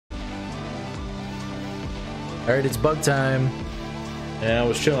Alright, it's bug time. Yeah, I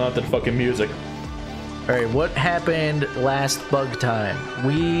was chilling out the fucking music. Alright, what happened last bug time?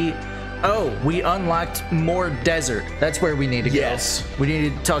 We unlocked more desert. That's where we need to go. Yes. We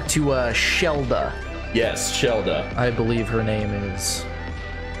need to talk to Shelda. Yes, Shelda. I believe her name is.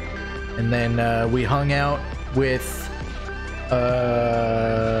 And then we hung out with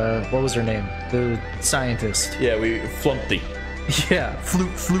what was her name? The scientist. Yeah, we Flumpty. Yeah,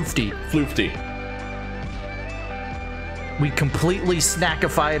 Floofty. Floofty. We completely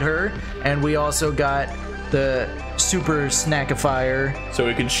snackified her, and we also got the super snackifier. So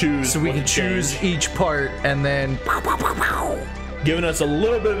we can choose. So we can choose each part, and then giving us a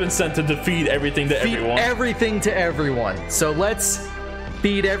little bit of incentive to feed everything to everyone. Everything to everyone. So let's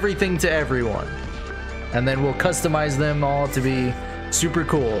feed everything to everyone, and then we'll customize them all to be super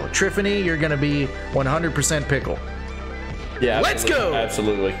cool. Triffany, you're gonna be 100% pickle. Yeah, let's go.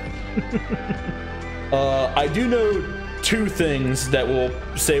 Absolutely. I do know 2 things that will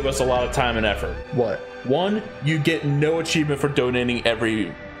save us a lot of time and effort. What? 1, you get no achievement for donating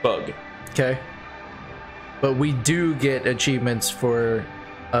every bug. Okay. But we do get achievements for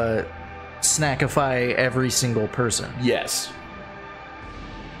snackify every single person. Yes.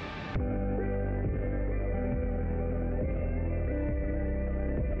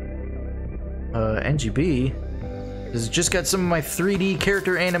 NGB has just got some of my 3D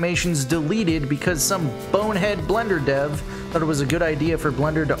character animations deleted because some bonehead Blender dev thought it was a good idea for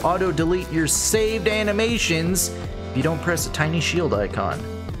Blender to auto-delete your saved animations if you don't press a tiny shield icon.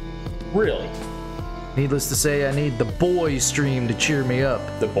 Really? Needless to say, I need the boys stream to cheer me up.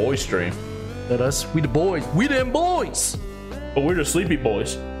 The boy stream? That us? We the boys. We them boys! But we're the sleepy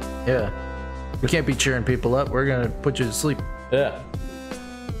boys. Yeah. We can't be cheering people up. We're gonna put you to sleep. Yeah.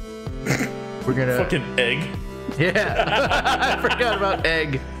 We're gonna... Fucking egg. Yeah. I forgot about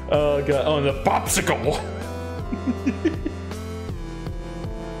egg. Oh, God. Oh, and the popsicle.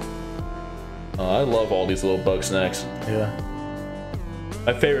 Oh, I love all these little Bugsnax. Yeah.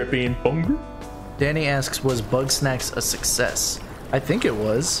 My favorite being Bunger. Danny asks, was Bugsnax a success? I think it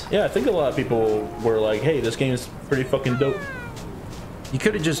was. Yeah, I think a lot of people were like, hey, this game is pretty fucking dope. You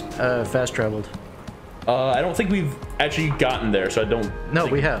could have just fast traveled. I don't think we've actually gotten there, so I don't... No,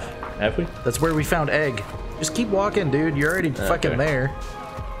 we have. Have we? That's where we found egg. Just keep walking, dude. You're already fucking there.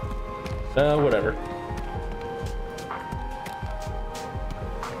 Whatever.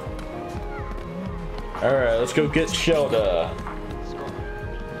 Alright, let's go get Shelda.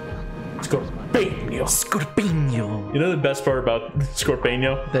 Scorpino. Scorpino. You know the best part about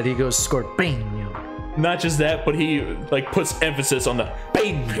Scorpino? That he goes Scorpino. Not just that, but he like puts emphasis on the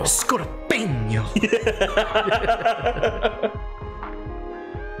Peño. Scorpino.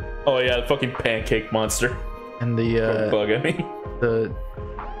 Oh yeah, the fucking pancake monster. And the bug at me. The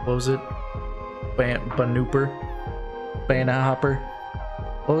what was it? Banooper? Banahopper?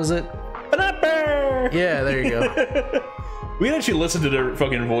 What was it? Banooper! Yeah, there you go. We can actually listen to their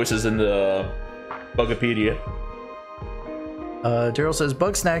fucking voices in the Bugipedia. Daryl says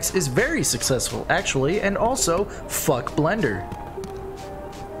Bugsnax is very successful, actually, and also fuck Blender.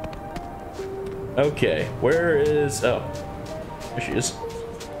 Okay, where is... Oh, there she is.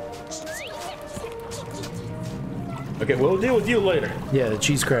 Okay, we'll deal with you later. Yeah, the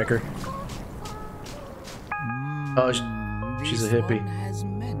cheese cracker. Oh, she's a hippie. Has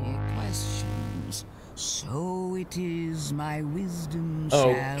many questions, so it is my wisdom.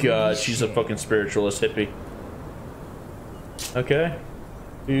 Oh god, she's a fucking spiritualist hippie. Okay,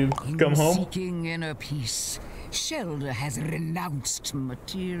 you come home. Seeking inner peace, Shelda has renounced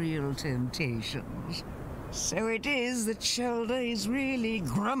material temptations. So it is that Shelda is really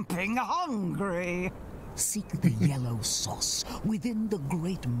grumping hungry. Seek the yellow sauce within the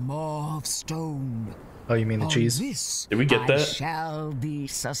great maw of stone. Oh, you mean the cheese? This Did we get that? I shall be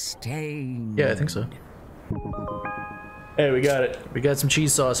sustained. Yeah, I think so. Hey, we got it. We got some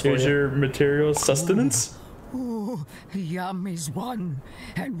cheese sauce for Here's you. your material sustenance. Oh, yum is one,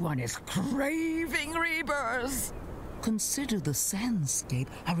 and one is craving rebirth. Consider the sandscape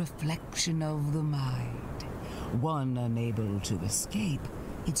a reflection of the mind. One unable to escape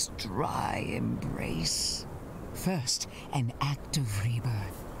its dry embrace. First, an act of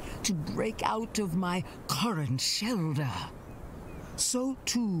rebirth, to break out of my current Shelda. So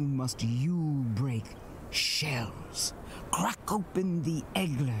too must you break shells. Crack open the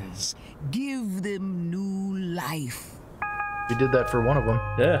egglers. Give them new life. We did that for one of them.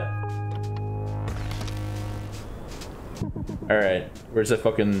 Yeah. Alright, where's that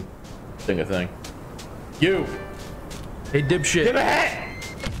fucking thing? You! Hey, dipshit. Give a hat!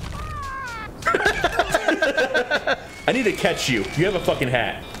 I need to catch you. You have a fucking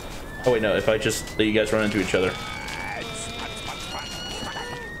hat. Oh wait, no. If I just let you guys run into each other.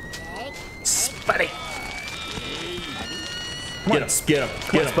 Spuddy. Get him! Get him!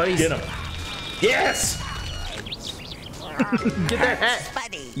 Get him! buddies. Get him! Yes! Get that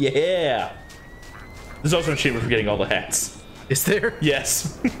hat. Yeah. There's also an achievement for getting all the hats. Is there?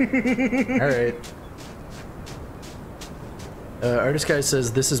 Yes. All right. Artist Guy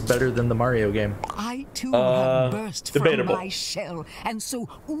says this is better than the Mario game. I too have burst debatable. from my shell, and so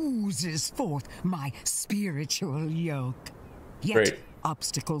oozes forth my spiritual yoke. Yet Great.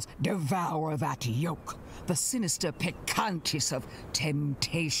 obstacles devour that yoke, the sinister picantis of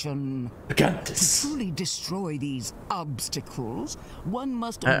temptation. To Picantis. truly destroy these obstacles, one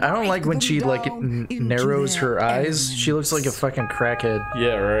must. I don't like when break she them like down into narrows their her eyes. elements. She looks like a fucking crackhead.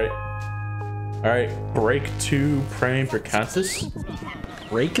 Yeah, right. All right, break 2 praying Picantis.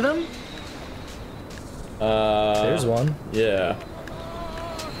 Break them? There's one. Yeah.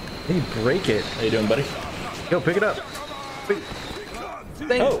 Hey, break it. How you doing, buddy? Yo, pick it up. Wait.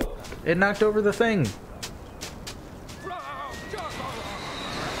 Thing. Oh. It knocked over the thing.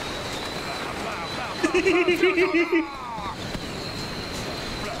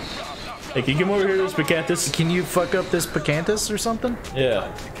 Hey, can you come over here to this Picantis? Can you fuck up this Picantis or something?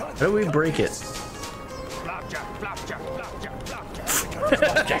 Yeah. How do we break it?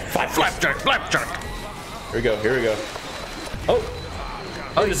 Flapjack. Here we go. Here we go. Oh.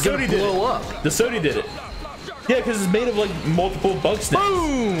 Oh, the he's gonna Sody did blow it. up. The Sody did it. Yeah, because it's made of like multiple Bugsnax.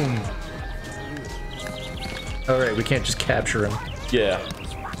 Boom! Alright, we can't just capture him. Yeah.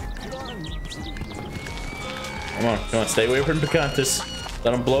 Come on, stay away from Picantis.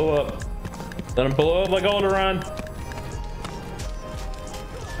 Let him blow up. Let him blow up like Alderaan.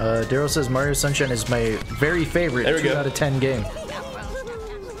 Daryl says Mario Sunshine is my very favorite There we 2 go. out of 10 game.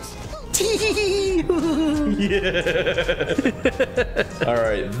 Yeah. All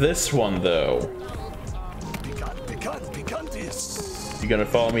right, this one though. You gonna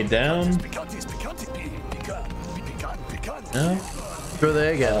follow me down? No. Throw the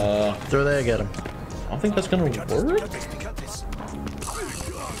egg at him. Throw the egg at him. I don't think that's gonna work.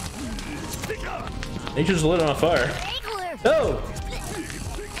 He just lit on fire. Oh!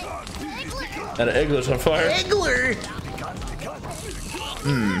 And an Eggler's on fire. Eggler!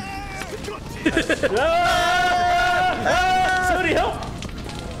 Somebody help!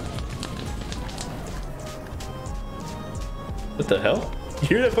 What the hell? You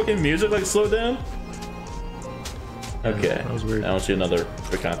hear that fucking music like slow down? Okay. That was weird. I don't see another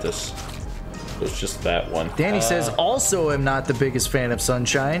Picantis. It was just that one. Danny says, also am not the biggest fan of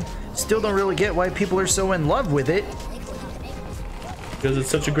Sunshine. Still don't really get why people are so in love with it. Because it's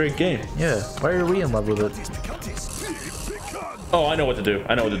such a great game. Yeah, why are we in love with it? Oh, I know what to do.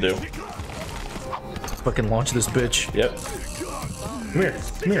 I know what to do. Fucking launch this bitch. Yep. Come here.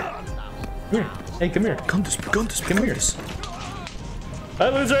 Come here. Come here. Hey, come here. Come here. Hi,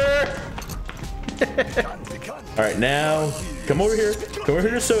 loser! Alright, now, come over here. Come over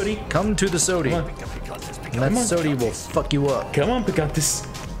here to Sody. Come to the Sody. Come on. And that Sody will fuck you up. Come on, Picantis.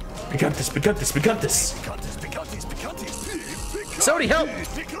 Picantis, Picantis, Picantis. Sody, help!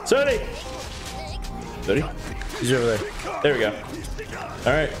 Sody! Sody? He's over there. There we go.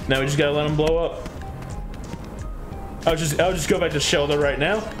 Alright, now we just gotta let him blow up. I'll just go back to Shelter right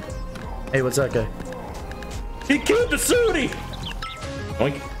now. Hey, what's that guy? He killed the Sody!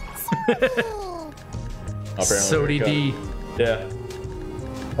 Oink. Sody D. Yeah.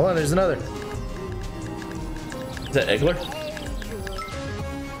 Hold on, there's another. Is that Eggler?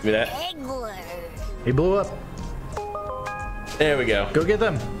 Give me that. He blew up. There we go. Go get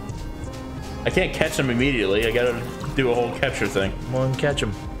them. I can't catch them immediately. I gotta do a whole capture thing. Come on, catch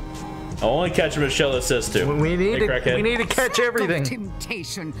him. I'll only catch them if Shella says to. We need Hey, to. crackhead. We need to catch everything.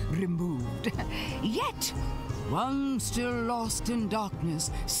 Temptation removed. Yet, one still lost in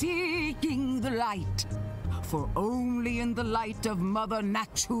darkness, seeking the light. For only in the light of Mother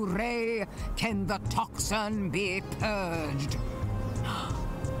Nature can the toxin be purged.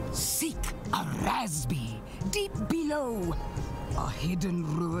 Seek a Rasby deep below. A hidden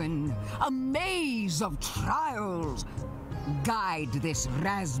ruin, a maze of trials. Guide this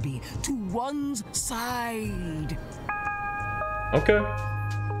Rasby to one's side. Okay.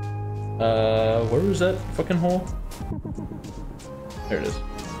 Where was that fucking hole? There it is.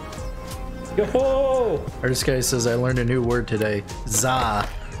 Yo-ho! Artist guy says I learned a new word today. Za.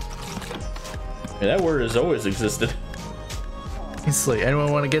 Man, that word has always existed. He's like,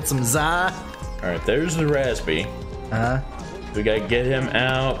 anyone want to get some za? Alright, there's the Rasby. Uh-huh. We gotta get him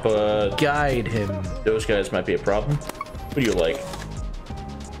out, but Guide him. those guys might be a problem. What do you like?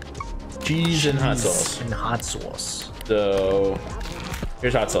 Cheese and hot sauce. And hot sauce. So,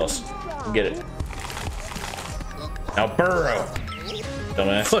 Here's hot sauce. Get it. Now burrow.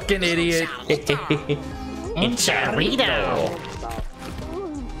 Dumbass. Fucking idiot. Enchilito.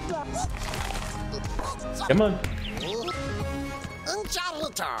 Come on.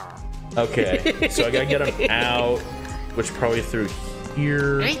 Okay, so I gotta get him out, which probably through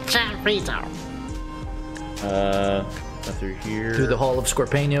here. Not through here. Through the Hall of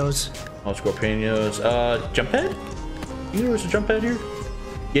Scorpions. All Scorpions. Jump pad? You know there's a jump pad here?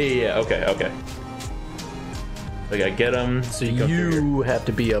 Yeah. Okay. I gotta get him. So you have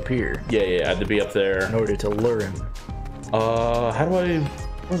to be up here. Yeah, I have to be up there. In order to lure him. How do I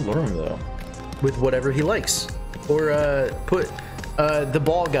lure him though? With whatever he likes. Or put the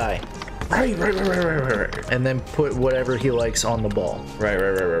ball guy. Right. And then put whatever he likes on the ball. Right.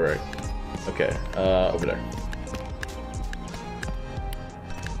 Okay, over there.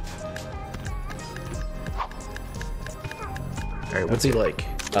 Alright, what's he like?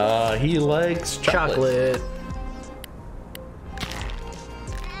 He likes chocolate.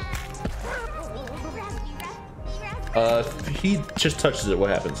 He just touches it, what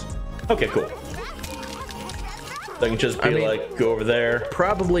happens? Okay, cool. I can just be like, go over there.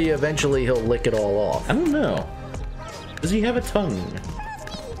 Probably eventually he'll lick it all off. I don't know. Does he have a tongue?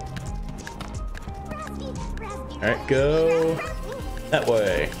 Alright, go that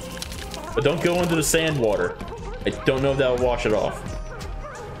way. But don't go into the sand water. I don't know if that'll wash it off.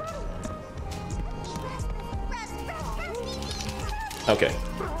 Okay.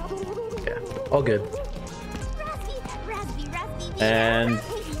 Yeah, all good. And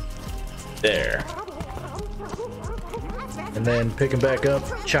there. And then pick him back up,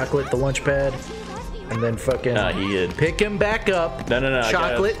 chocolate the lunch pad, and then fucking he did. Pick him back up. No.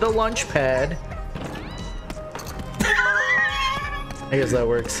 Chocolate the lunch pad. I guess that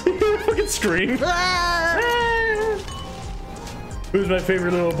works. Fucking scream. Who's my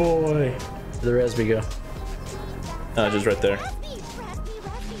favorite little boy? The Raspy go. Oh, just right there.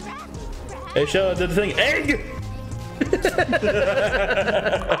 Hey, Shella did the thing. Egg!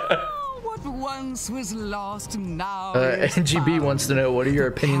 What once was lost now. NGB wants to know, what are your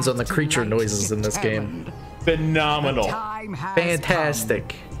opinions on the creature noises in this game? Phenomenal.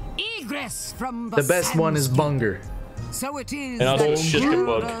 Fantastic. Egress from The best one is Bunger. So it is. And also that Shishka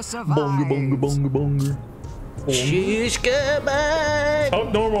Bug. Bunger. Shishka Bug. Oh,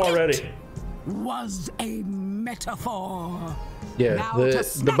 normal already. Was a metaphor. Yeah, Now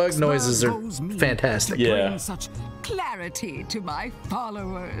the bug noises are goes me fantastic. to Yeah. bring such clarity to my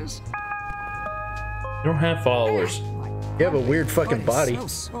followers. You don't have followers. You have a weird fucking body. So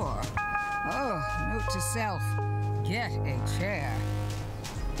sore. Oh, note to self: get a chair.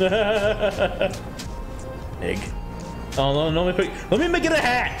 Egg. Oh no, let me make it a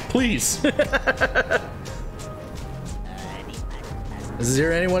hat, please. Is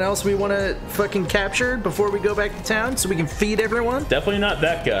there anyone else we want to fucking capture before we go back to town so we can feed everyone? Definitely not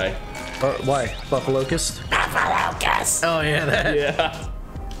that guy. Why? Buffalocust? Buffalocust. Oh yeah, that. Yeah.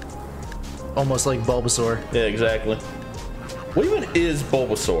 Almost like Bulbasaur. Yeah, exactly. What even is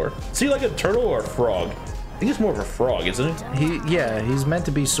Bulbasaur? Is he like a turtle or a frog? I think it's more of a frog, isn't he? He's meant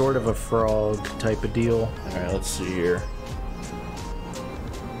to be sort of a frog type of deal. All right, let's see here.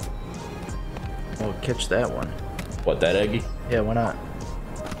 Oh, catch that one. What, that eggy? Yeah, why not?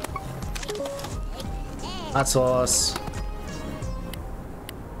 Hot sauce.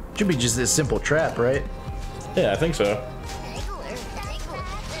 Should be just a simple trap, right? Yeah, I think so.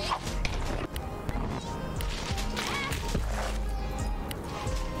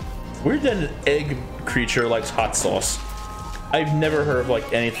 Weird that an egg creature likes hot sauce. I've never heard of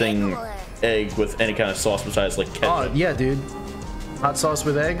like anything egg with any kind of sauce besides like ketchup. Oh, yeah, dude. Hot sauce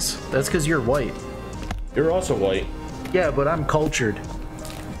with eggs? That's because you're white. You're also white. Yeah, but I'm cultured.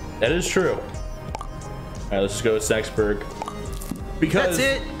 That is true. Alright, let's just go to Snacksburg. Because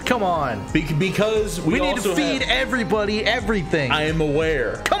That's it? Come on. Because We need to also feed everybody everything. I am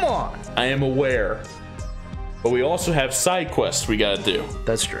aware. Come on. I am aware. But we also have side quests we gotta do.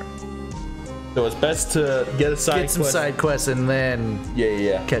 That's true. So it's best to get a side Get some quest. side quests and then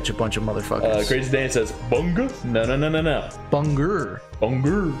Yeah. catch a bunch of motherfuckers. Crazy Dan says, Bunga? No. Bunger.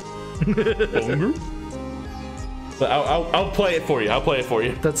 Bunger. Bunger? But I'll play it for you. I'll play it for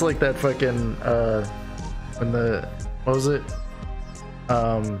you. That's like that fucking, when the, what was it?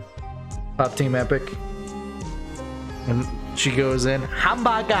 Pop Team Epic. When she goes in,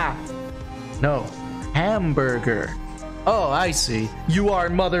 hamburger. No, hamburger. Oh, I see. You are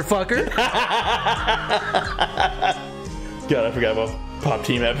motherfucker. God, I forgot about Pop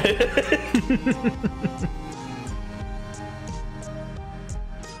Team Epic.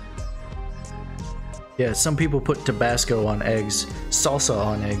 Yeah, some people put Tabasco on eggs. Salsa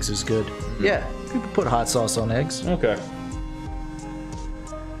on eggs is good. Yeah, people put hot sauce on eggs. Okay.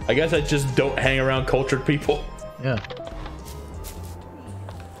 I guess I just don't hang around cultured people. Yeah.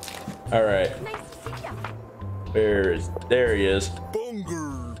 All right. There he is.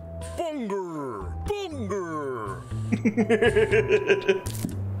 Bunger, bunger, bunger.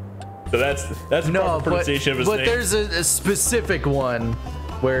 So that's the proper pronunciation of his name. But there's a specific one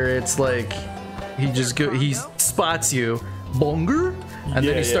where it's like he spots you, bonger, and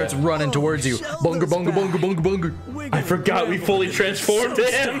then he starts running towards you, bonger, bonger, bonger, bonger, bonger. I forgot we fully transformed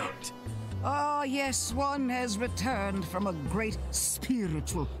him. Ah, yes, one has returned from a great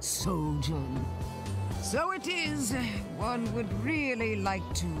spiritual sojourn. So it is, one would really like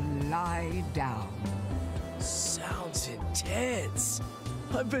to lie down. Sounds intense.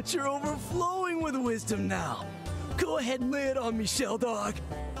 I bet you're overflowing with wisdom now. Go ahead and lay it on me, Shell Dog.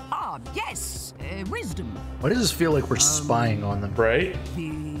 Ah, yes, wisdom. Why does this feel like we're spying on them? Right?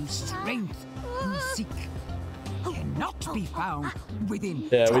 The strength you seek cannot be found within.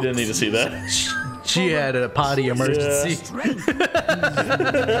 Yeah, we didn't need to see that. She had a potty emergency. Strength is will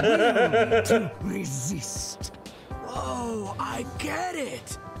to resist. Oh, I get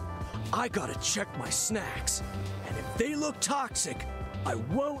it. I gotta check my snacks, and if they look toxic, I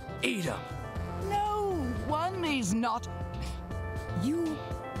won't eat them. No, one is not. You.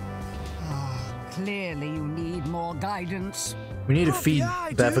 Clearly, you need more guidance. We need to Oh, feed yeah,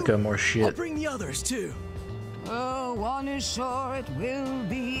 I do. Bevica more I'll shit. bring the others too. Oh, one is sure it will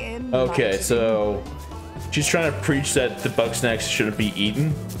be enlightening. Okay, so she's trying to preach that the Bugsnax shouldn't be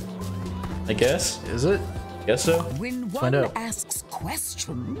eaten. I guess. Is it? Guess so. When Find one out. asks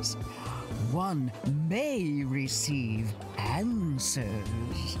questions, one may receive answers.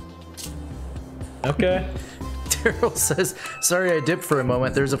 Okay. Daryl says, sorry I dipped for a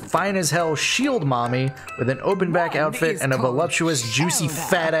moment. There's a fine as hell shield mommy with an open back One outfit is and a called voluptuous, juicy, Zelda.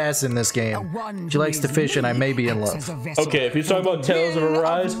 fat ass in this game. One She likes to who fish and I is may be in acts love. as a vessel Okay, if he's talking for about the Tales of will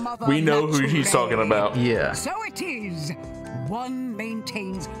Arise, Mother we know who he's talking Nature. about. Yeah. So it is. One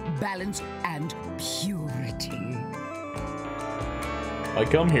maintains balance and purity. I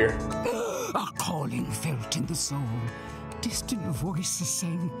come here. A calling felt in the soul. Distant voices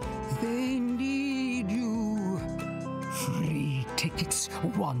saying, they need you. Free tickets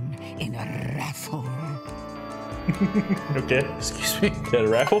won in a raffle. Okay. Excuse me. Is that a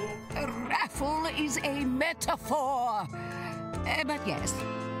raffle? A raffle is a metaphor. But yes.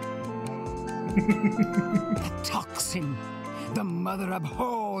 The toxin. The mother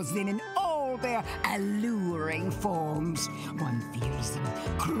abhors them in all their alluring forms. One feels them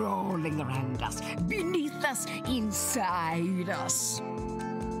crawling around us, beneath us, inside us.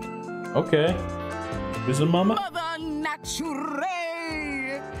 Okay. Who's the mama? Mother Nature.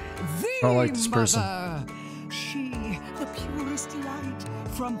 I don't like this person. Mother. She, the purest light,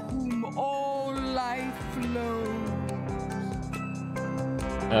 from whom all life flows.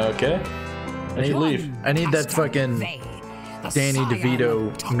 Okay. I need to leave. I need that fucking They, the Danny scion DeVito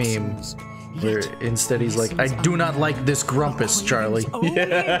of toxins. meme where instead he's like, I do not like this grumpus, Charlie.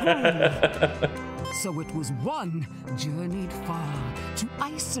 So it was one journeyed far to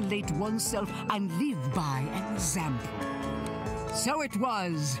isolate oneself and live by example. So it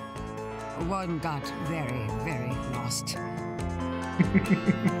was. One got very, very lost.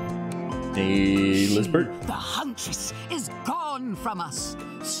 Hey, Lisbert. The huntress is gone from us,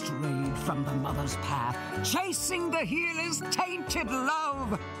 strayed from the mother's path, chasing the healer's tainted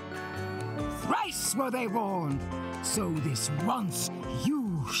love. Thrice were they warned, so this once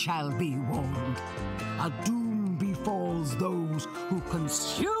you shall be warned. A doom befalls those who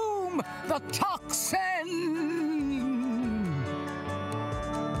consume the toxin.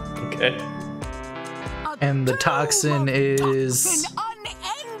 Okay. And the toxin is... I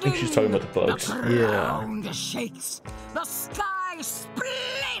think she's talking about the bugs. The ground shakes, the sky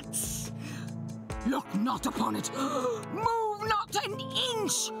splits. Look not upon it, move not an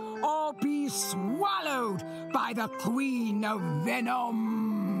inch, or be swallowed by the queen of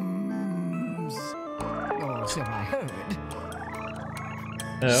venoms. Or so I heard.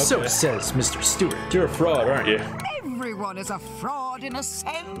 Okay. So says Mr. Stewart. You're a fraud, aren't you? Everyone is a fraud in a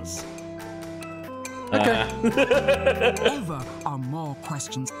sense. Ever are more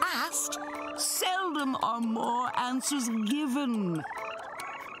questions asked, seldom are more answers given.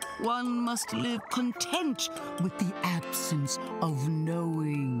 One must live content with the absence of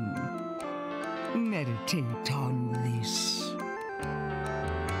knowing. Meditate on this.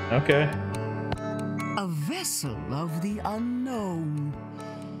 Okay. A vessel of the unknown.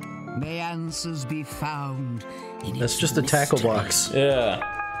 May answers be found in That's its just a tackle mystery. box. Yeah.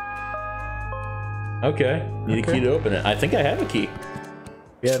 Okay. Need a key to open it. I think I have a key.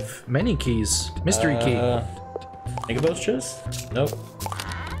 We have many keys. Mystery key. Think of those chests? Nope.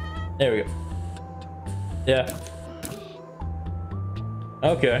 There we go. Yeah.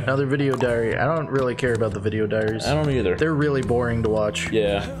 Okay. Another video diary. I don't really care about the video diaries. I don't either. They're really boring to watch.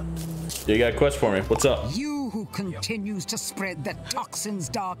 Yeah. You got a quest for me. What's up? You who continues to spread the toxin's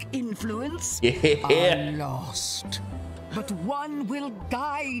dark influence Yeah. are lost. But one will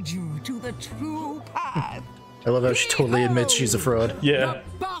guide you to the true path. I love how she totally admits she's a fraud. Yeah.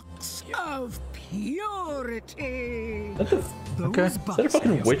 The box of purity. Okay. Those Is that a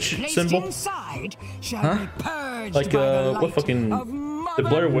fucking witch placed symbol? Inside shall be purged Like, by the what light fucking... of The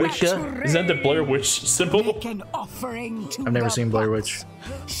Blair Mother Witch? Wax Is that the Blair Ray. Witch symbol? Make an offering to I've never the seen Blair box. Witch.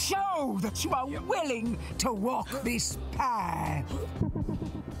 Show that you are willing to walk this path.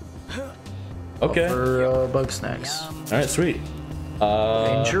 Okay. For Bugsnax. Alright, sweet.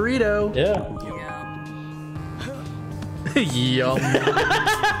 And Chorito. Yeah. Yum.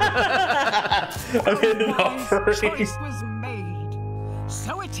 I'm getting an offering. Choice was made.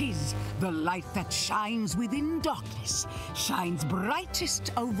 So it is. The light that shines within darkness shines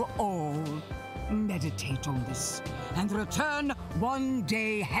brightest over all. Meditate on this and return one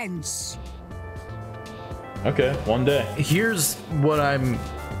day hence. Okay, one day. Here's what I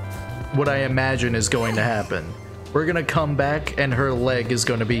imagine is going to happen. We're gonna come back and her leg is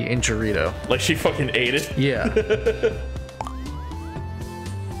gonna be in Chorito. Like she fucking ate it? Yeah.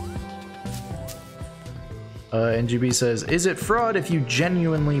 NGB says, is it fraud if you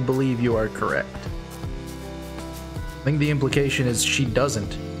genuinely believe you are correct? I think the implication is she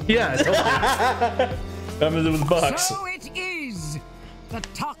doesn't. Yeah. I'm in the box. So it is. The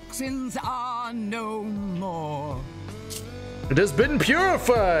toxins are no more. It has been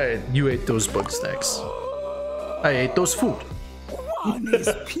purified. You ate those Bugsnax. I ate those food. One is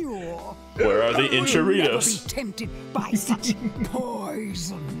pure. Where are the Will never Enchiritos? be tempted by such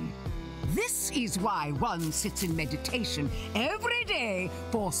poison. This is why one sits in meditation every day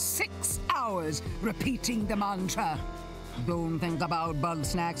for 6 hours, repeating the mantra. Don't think about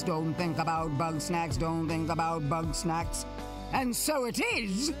Bugsnax, don't think about Bugsnax, don't think about Bugsnax. And so it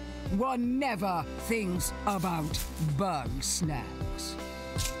is, one never thinks about Bugsnax.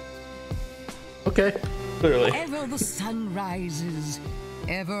 Okay. Clearly. Ever the sun rises,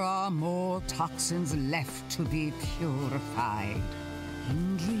 ever are more toxins left to be purified.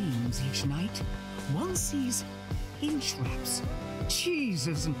 In dreams each night, one sees inch wraps,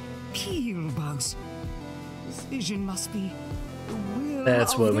 cheeses, and peel bugs. This vision must be the will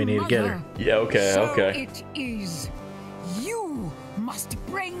That's of what the we need to get her. mother. Yeah, okay, So okay. it is. You must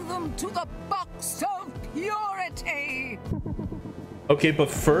bring them to the box of purity. Okay, but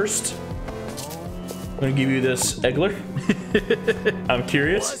first, I'm gonna give you this Eggler. I'm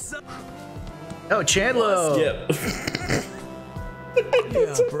curious. Oh, Chandler. Yeah.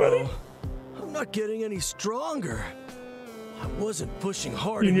 Yeah, bro. I'm not getting any stronger. I wasn't pushing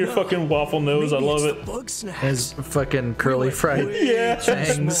hard In your enough. fucking waffle nose, I Maybe love it's it. the Bugsnax. His fucking curly fried Yeah.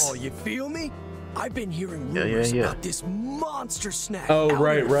 fangs. Small, you feel me? I've been hearing Yeah, rumors yeah. about this monster snack. Oh, out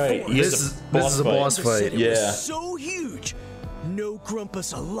right, in the right. forest. He This has is a fight. boss They fight. said it Yeah. was so huge, no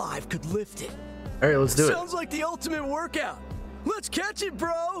Grumpus alive could lift it. All right, let's do it. Sounds like the ultimate workout. Let's catch it,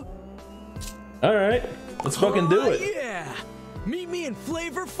 bro. All right, let's fucking do it. Yeah. Meet me in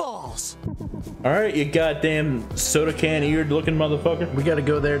Flavor Falls. All right, you goddamn soda can eared looking motherfucker. We got to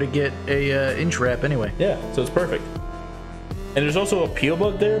go there to get a inch wrap anyway. Yeah, so it's perfect. And there's also a peel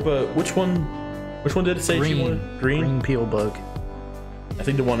bug there, but which one? Which one did it say she Green, wanted? Green. green peel bug. I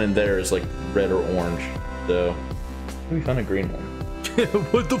think the one in there is like red or orange. So we found a green one.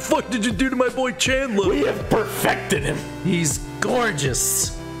 What the fuck did you do to my boy Chandler? We have perfected him. He's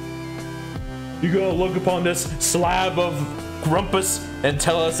gorgeous. You gonna look upon this slab of Grumpus and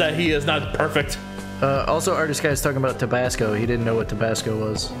tell us that he is not perfect? Also, Artist Guy's talking about Tabasco. He didn't know what Tabasco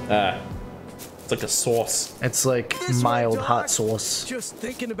was. It's like a sauce. It's like This way, mild Doc. hot sauce. Just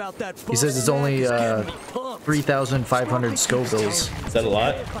thinking about that. He says it's only 3,500 Scovilles. Is that a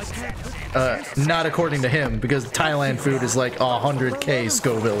lot? Not according to him, because Thailand food is like 100k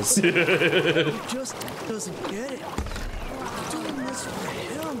Scovilles. Just doesn't get it. Doing this for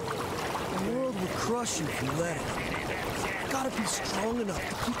him. The world would crush you if you let it. Gotta be strong enough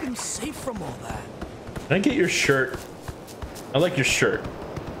to keep him safe from all that. Can I get your shirt? I like your shirt.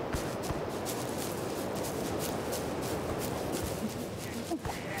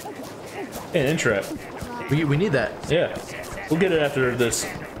 Hey, an entrap. We need that. Yeah. We'll get it after this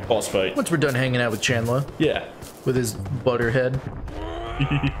boss fight. Once we're done hanging out with Chandler, Yeah. with his butterhead.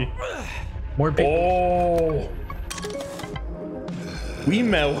 More people. Oh. We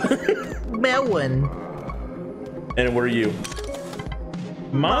melon. Melon. And what are you?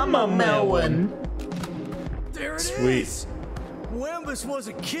 Mama melon. There it Sweet. is. Wambus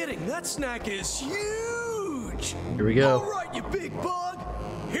wasn't kidding. That snack is huge. Here we go. All right, you big bug.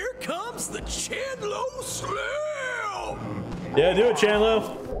 Here comes the Chandlo Slam. Yeah, do it,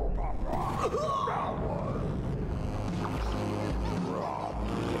 Chandlo.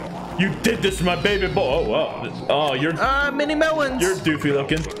 You did this to my baby boy. Oh, wow. Oh, you're Mini melons. you're doofy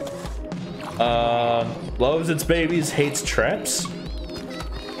looking. Loves its babies, hates traps.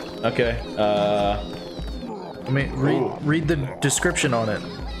 Okay. I mean, read the description on it.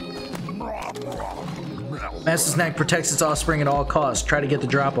 Master Snack protects its offspring at all costs. Try to get the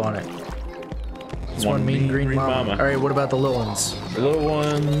drop on it. This one mean green mama. All right, what about the little ones? The little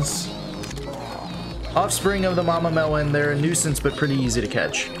ones. Offspring of the mama melon. They're a nuisance, but pretty easy to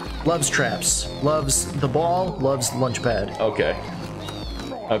catch. Loves traps. Loves the ball. Loves lunch pad. Okay.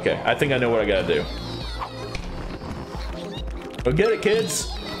 Okay, I think I know what I gotta do. Go get it,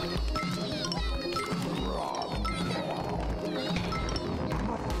 kids.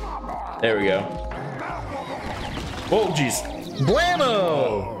 There we go. Whoa, jeez.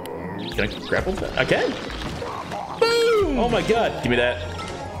 Blammo! Can I grapple that? I can. Boom! Oh my god. Give me that.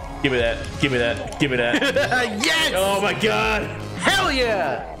 Give me that. Give me that. Give me that. Yes! Oh my god. Hell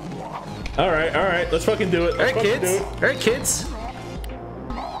yeah! Alright. Let's fucking do it. Let's Alright, fucking kids. do it. Alright, kids.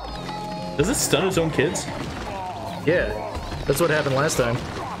 Does it stun its own kids? Yeah, that's what happened last time.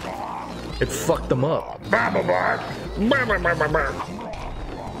 It fucked them up. Come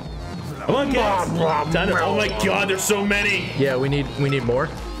on, kids. Oh my god, there's so many. Yeah, we need more.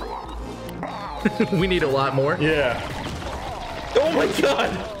 We need a lot more. Yeah. Oh my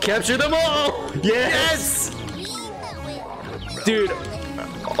god. Capture them all! Yes! Dude,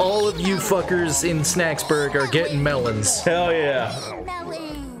 all of you fuckers in Snacksburg are getting melons. Hell yeah.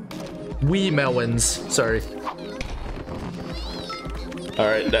 We melons. Sorry. All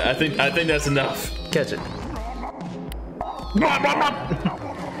right, I think that's enough. Catch it.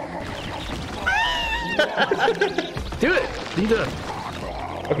 Do it. What are you doing?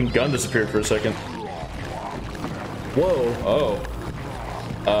 Fucking gun disappeared for a second. Whoa. Oh.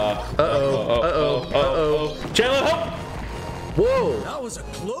 Uh-oh. Chandler, help! Whoa. That was a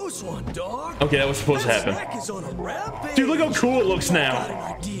close one, dog. Okay, that was supposed to That happen. snack is on a rampage. Dude, look how cool it looks Got now. an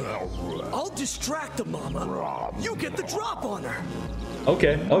idea. I'll distract the mama. You get the drop on her.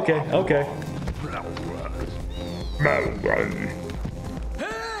 Okay.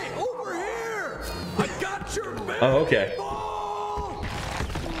 Hey, over here! I got your baby. Oh, okay. ball.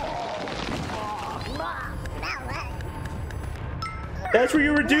 That's where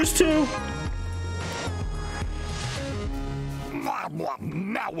you're reduced to?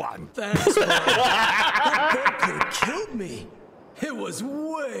 Thanks, man. That bug could have killed me. It was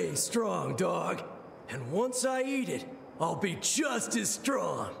way strong, dog. And once I eat it, I'll be just as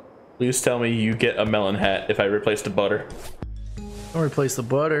strong. Please tell me you get a melon hat if I replace the butter. Don't replace the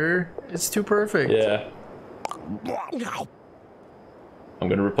butter. It's too perfect. Yeah. I'm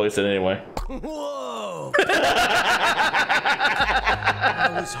gonna replace it anyway. Whoa!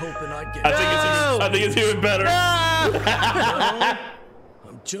 I was hoping I'd get I think it's even better.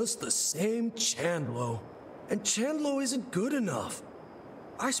 I'm just the same Chandlo. And Chandlo isn't good enough.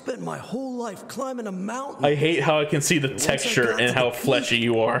 I spent my whole life climbing a mountain. I hate how I can see the texture and how fleshy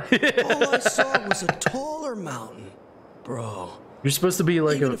you are. All I saw was a taller mountain. Bro, You're supposed to be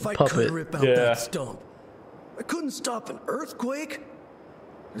like even a if I could puppet. rip out Yeah. that stump, I couldn't stop an earthquake.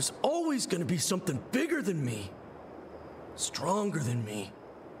 There's always gonna be something bigger than me. Stronger than me.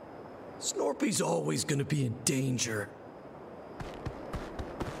 Snorpy's always gonna be in danger.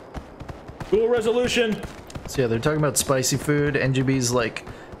 Cool resolution. So yeah, they're talking about spicy food. NGB's like,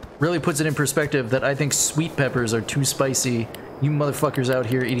 really puts it in perspective that I think sweet peppers are too spicy. You motherfuckers out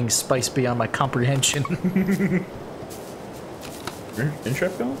here eating spice beyond my comprehension. In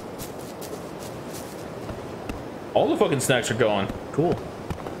trap gone? All the fucking snacks are gone. Cool.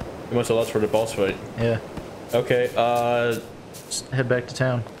 You must have lost for the boss fight. Yeah. Okay, Just head back to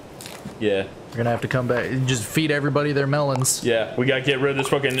town. yeah. We're gonna have to come back. Just feed everybody their melons. Yeah, we gotta get rid of this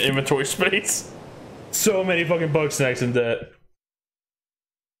fucking inventory space. So many fucking Bugsnax in debt.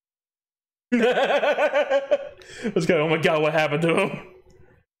 Let's go. Oh my god, what happened to him?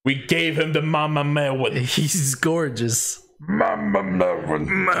 We gave him the Mama Melon. He's gorgeous. Mama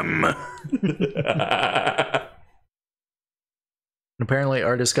Melon. Mama. Apparently,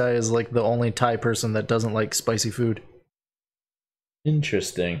 Artist Guy is like the only Thai person that doesn't like spicy food.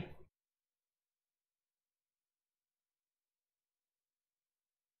 Interesting.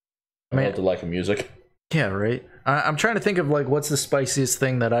 I Man. love to like the music. Yeah, right. I'm trying to think of like what's the spiciest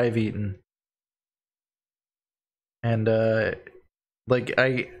thing that I've eaten, and like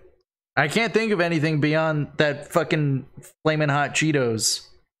I can't think of anything beyond that fucking flaming hot Cheetos.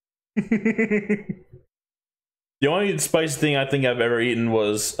 The only spicy thing I think I've ever eaten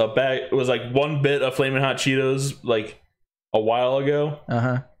was a bag. It was like one bit of flaming hot Cheetos like a while ago.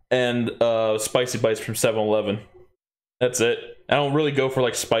 And spicy bites from 7-Eleven. That's it. I don't really go for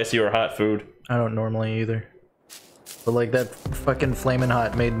like spicy or hot food. I don't normally either. But like that fucking flaming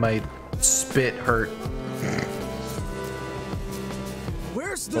hot made my spit hurt.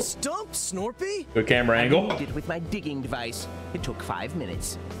 Where's the stump, Snorpy? Good camera angle. I did it with my digging device. It took 5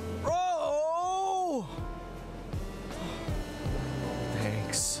 minutes. Bro!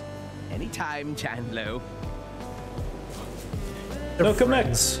 Thanks. Anytime, Chandlo. No, come back.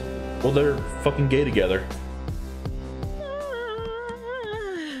 Well, they're fucking gay together.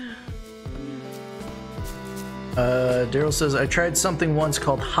 Daryl says, I tried something once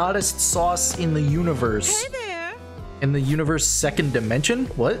called hottest sauce in the universe. Hey there. In the universe second dimension?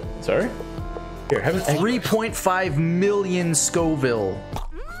 What? Sorry? Here, have an egg. 3.5 million Scoville.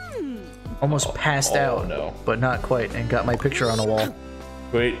 Almost passed out, no. but not quite, and got my picture on a wall.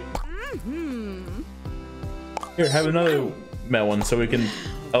 Wait. Here, have another melon so we can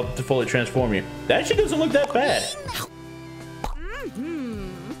help to fully transform you. That actually doesn't look that bad.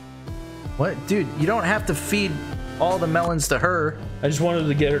 What? Dude, you don't have to feed all the melons to her. I just wanted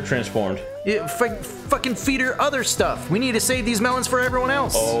to get her transformed. Yeah, fucking feed her other stuff. We need to save these melons for everyone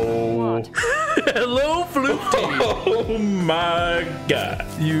else. Oh. Hello, Floopy. Oh my god.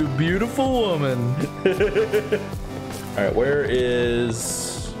 You beautiful woman. Alright, where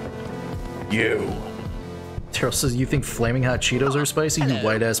is you? Daryl says, you think flaming hot Cheetos are spicy, you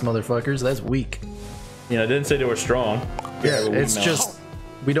white ass motherfuckers? That's weak. You know, I didn't say they were strong. Yeah, it's just,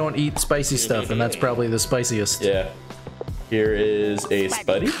 we don't eat spicy stuff, and that's probably the spiciest. Yeah. Here is a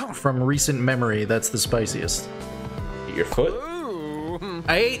Spuddy. From recent memory, that's the spiciest. Eat your foot.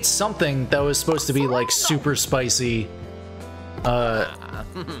 I ate something that was supposed to be like super spicy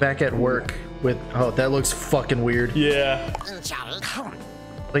back at work with, oh, that looks fucking weird. Yeah.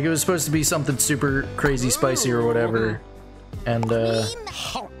 Like it was supposed to be something super crazy spicy or whatever, and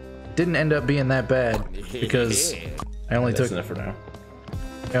didn't end up being that bad because I only That's took, enough for now.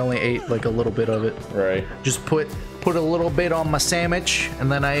 I only ate like a little bit of it. Right. Just put a little bit on my sandwich,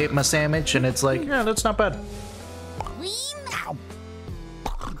 and then I ate my sandwich, and it's like, yeah, that's not bad.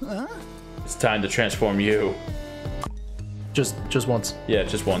 It's time to transform you. Just once. Yeah,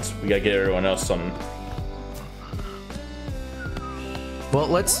 just once. We gotta get everyone else something. Well,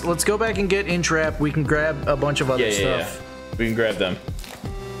 let's go back and get Intrap. We can grab a bunch of other stuff. Yeah. We can grab them.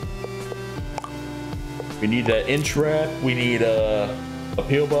 We need that Intrap. We need a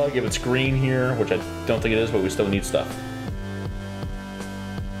peel bug if it's green here, which I don't think it is, but we still need stuff.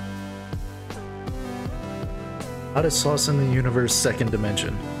 Hottest sauce in the universe, second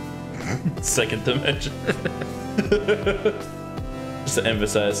dimension. Second dimension. Just to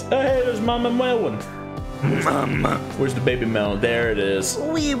emphasize. Oh, hey, there's Mama Melon. Mama. Where's the baby melon? There it is.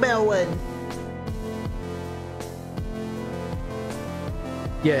 Wee melon.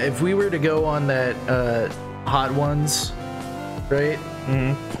 Yeah, if we were to go on that hot ones, right?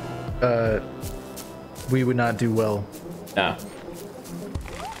 We would not do well. Nah.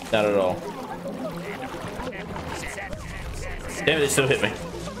 Not at all. Damn it, they still hit me.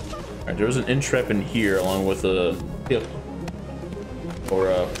 Alright, there was an Intrap in here along with a... Or,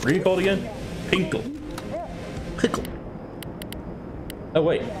 what are you called again? Pinkle. Pickle. Oh,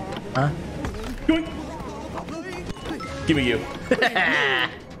 wait. Huh? Yoink. Give me you.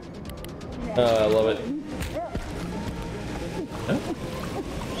 I love it. Huh?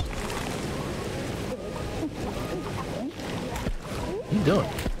 What are you doing?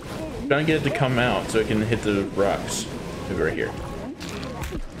 Trying to get it to come out so it can hit the rocks. Maybe right here.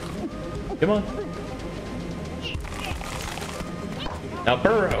 Come on. Now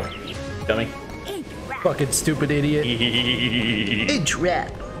burrow, dummy. Fucking stupid idiot.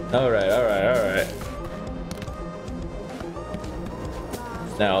 Intrap. Alright.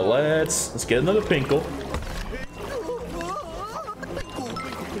 Now let's get another Pinkle.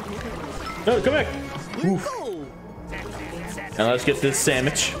 No, come back. Oof. Now let's get this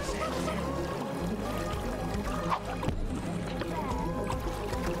sandwich.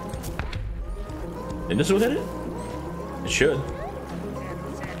 And this will hit it? It should.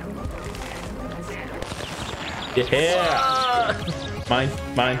 Yeah! Mine.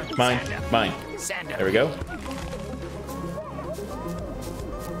 There we go.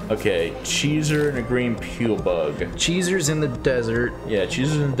 Okay, Cheeser and a green peel bug. Cheeser's in the desert. Yeah,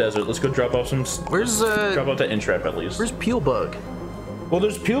 Cheeser's in the desert. Let's go drop off some. Where's drop off that entrap at least. Where's peel bug? Well,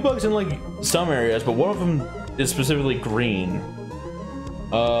 there's peel bugs in like some areas, but one of them is specifically green.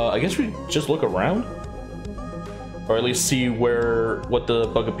 I guess we just look around, or at least see what the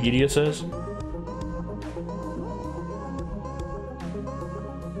Bugipedia says.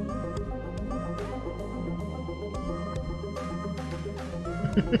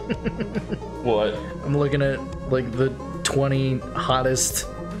 What? I'm looking at like the 20 hottest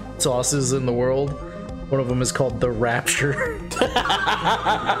sauces in the world. One of them is called the Rapture.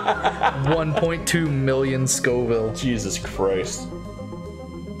 1.2 million Scoville. Jesus Christ. Is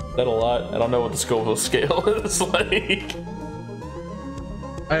that a lot? I don't know what the Scoville scale is like.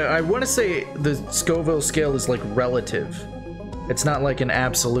 I want to say the Scoville scale is like relative. It's not like an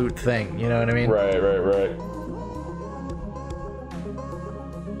absolute thing, you know what I mean? Right.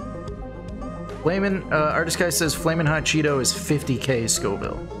 Flamin', Artist Guy says Flamin' Hot Cheeto is 50k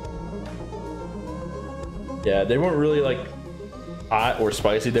Scoville. Yeah, they weren't really like hot or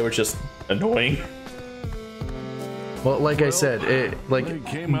spicy, they were just annoying. Well, like I said, it like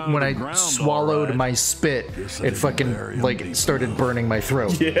when I swallowed my spit, it fucking like started burning my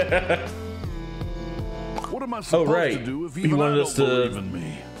throat. Yeah. What am I supposed to do if he wanted us to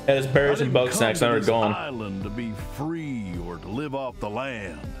add his berries and Bugsnax. Now they're gone. Island to be free or to live off the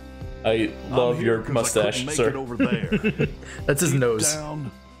land. I love your mustache, sir. Over there. That's his nose.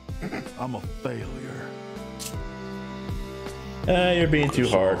 Down, I'm a failure. You're being too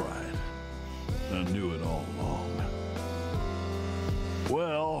hard. Right. I knew it all along.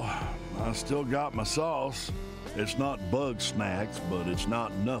 Well, I still got my sauce. It's not Bugsnax, but it's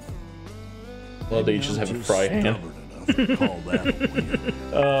not nothing. Well, they just have a fry hand.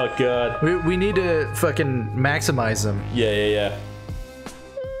 Oh god. We need to fucking maximize them. Yeah.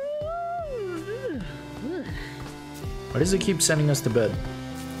 Why does it keep sending us to bed?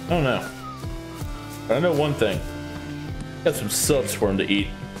 I don't know. But I know one thing. Got some subs for him to eat.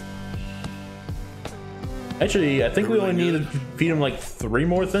 Actually, I think we only need to feed him like 3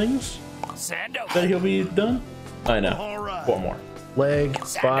 more things. Then he'll be done. I know. Right. 4 more. Leg,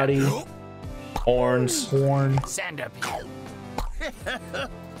 body, horns, horn.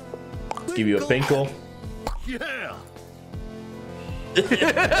 Give you a pinkle. Yeah.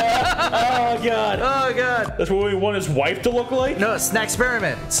 Oh god. Oh god. That's what we want his wife to look like? No, it's an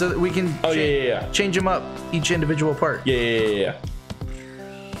experiment so that we can change them up each individual part. Yeah.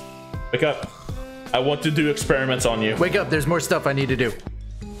 Wake up. I want to do experiments on you. Wake up, there's more stuff I need to do.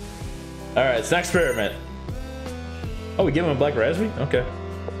 Alright, it's an experiment. Oh, we give him a black raspberry? Okay.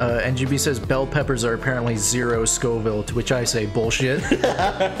 NGB says bell peppers are apparently 0 Scoville, to which I say bullshit.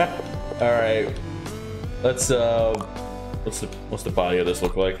 Alright. Let's what's the body of this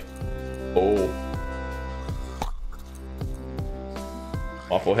look like? Oh.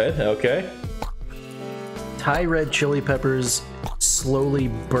 Waffle head, okay. Thai red chili peppers slowly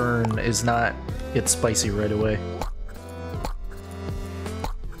burn is not get spicy right away.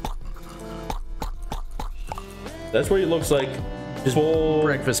 That's what he looks like. Just full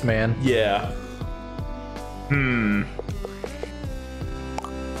breakfast man. Yeah.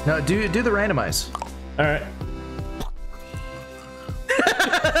 No, do the randomize. Alright.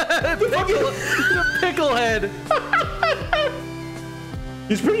 The pickle head.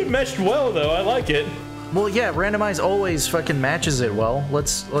 He's pretty meshed well though. I like it. Well, yeah, randomize always fucking matches it well.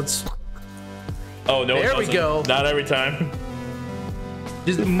 Let's. Oh no! There we go. Not every time.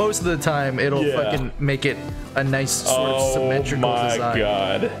 Just most of the time, it'll fucking make it a nice sort of symmetrical design. Oh my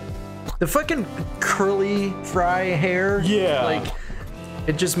god! The fucking curly fry hair. Yeah. Like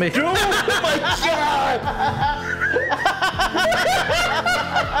it just makes. Oh my god!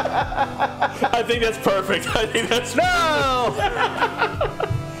 I think that's perfect. I think that's no.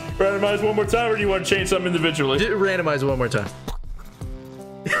 Randomize one more time, or do you want to change something individually? Randomize one more time.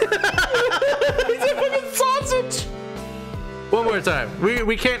 He's a fucking sausage. One more time.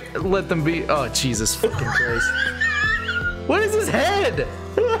 We can't let them be. Oh Jesus fucking Christ! What is his head?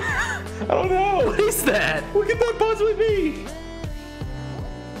 I don't know. What is that? What could that possibly be?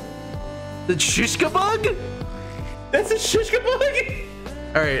 The shishka bug? That's a shishka bug.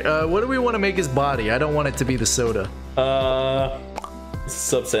 All right. What do we want to make his body? I don't want it to be the soda.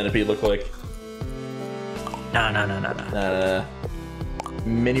 Sub centipede look like? No.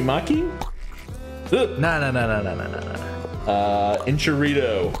 Mini Maki? No.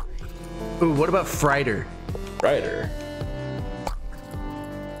 Enchirito. Ooh, what about Frider? Frider.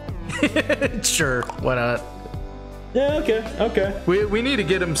 Sure, why not? Yeah, okay. We need to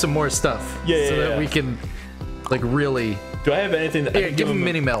get him some more stuff. Yeah, so that we can like really Do I have anything that Here, give him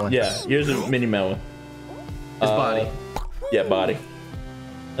mini melon. Yeah, here's a mini melon. His body. Yeah, body.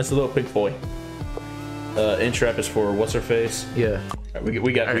 That's a little pink boy. Intrap is for what's her face? Yeah. Right,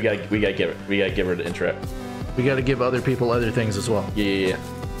 we gotta give her the intrap. We gotta give other people other things as well. Yeah.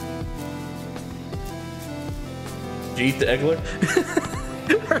 Did you eat the Eggler?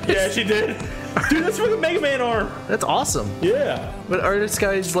 Yeah, she did. Dude, that's for the Mega Man arm. That's awesome. Yeah. But artist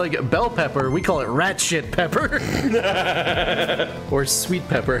guy's like bell pepper. We call it rat shit pepper. Or sweet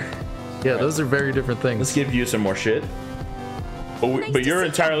pepper. Yeah, those are very different things. Let's give you some more shit. But you're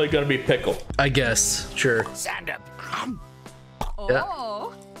entirely gonna be pickle. I guess. Sure. Stand up. Yeah.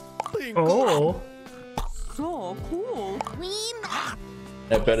 Oh. So cool.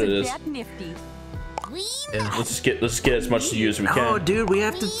 I bet it is. That nifty. Yeah. Let's get as much to you as we can. Oh, dude, we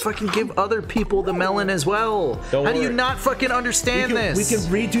have to fucking give other people the melon as well. Don't How do worry. you not fucking understand this? We can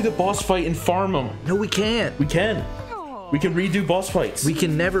redo the boss fight and farm them. No, we can't. We can. We can redo boss fights. We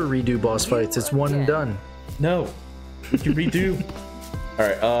can never redo boss fights. It's one and done. No. We can redo.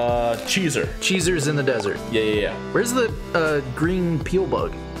 Alright, Cheeser. Cheeser's in the desert. Yeah. Where's the green peel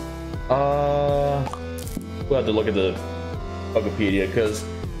bug? We'll have to look at the Bugopedia because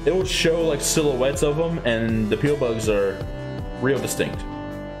it will show like silhouettes of them, and the peel bugs are real distinct.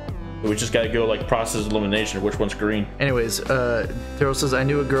 We just gotta go like process elimination of which one's green. Anyways, Daryl says, I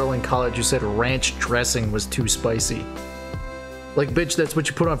knew a girl in college who said ranch dressing was too spicy. Like, bitch, that's what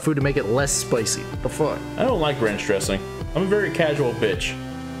you put on food to make it less spicy. The fuck? I don't like ranch dressing. I'm a very casual bitch.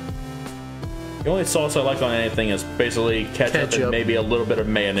 The only sauce I like on anything is basically ketchup and maybe a little bit of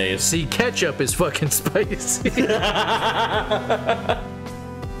mayonnaise. See, ketchup is fucking spicy.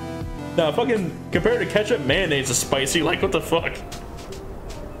 No, fucking compared to ketchup, mayonnaise is spicy. Like, what the fuck?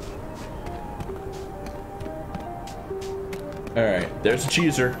 Alright, there's a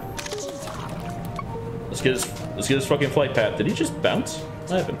cheeser. Let's get his fucking flight path. Did he just bounce?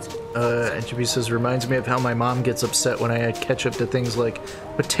 What happened? NGB says, reminds me of how my mom gets upset when I add ketchup to things like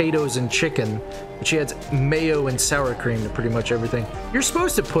potatoes and chicken, but she adds mayo and sour cream to pretty much everything. You're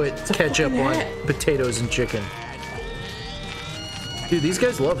supposed to put ketchup on potatoes and chicken. Dude, these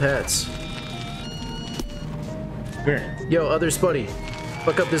guys love hats. Here. Yo, other Spuddy.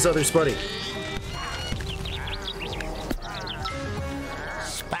 Fuck up this other Spuddy.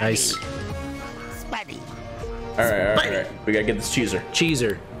 Nice. Alright. We gotta get this cheeser.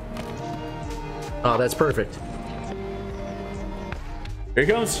 Cheeser. Oh, that's perfect. Here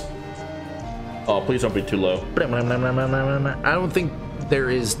he comes. Oh, please don't be too low. I don't think there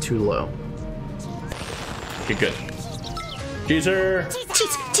is too low. Okay, good. Cheeser!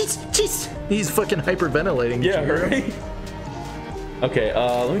 Cheese. He's fucking hyperventilating. Yeah, right? Okay,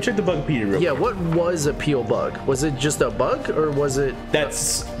 let me check the Bugopedia real quick. Yeah, what was a peel bug? Was it just a bug, or was it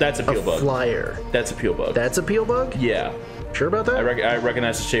That's a peel bug. Flyer? That's a peel bug. That's a peel bug? Yeah. Sure about that? I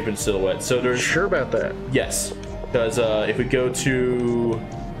recognize the shape and silhouette. So there's... Sure about that? Yes. Because if we go to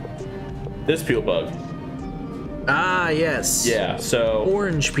this peel bug. Ah, yes. Yeah, so...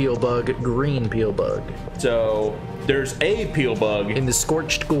 Orange peel bug, green peel bug. So there's a peel bug... in the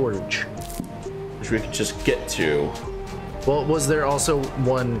Scorched Gorge. which we could just get to. Well, was there also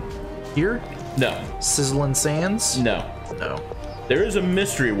one here? No. Sizzling Sands? No. No. There is a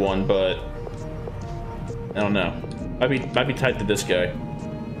mystery one, but I don't know. Might be tied to this guy.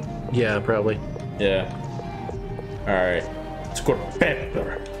 Yeah, probably. Yeah. All right. Score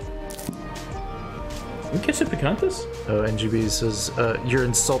pepper. Can we kiss it picantes? Oh, NGB says you're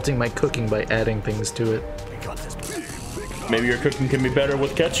insulting my cooking by adding things to it. Maybe your cooking can be better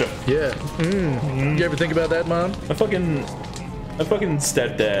with ketchup. Yeah. You ever think about that, Mom? My fucking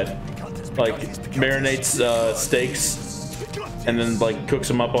stepdad like marinates steaks and then like cooks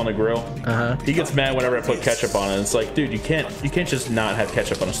them up on the grill. He gets mad whenever I put ketchup on it. It's like, dude, you can't just not have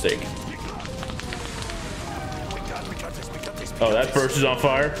ketchup on a steak. Oh, that first is on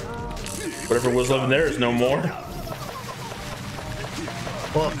fire. Whatever was living there is no more.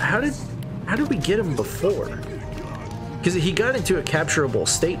 Well, how did we get him before? Because he got into a capturable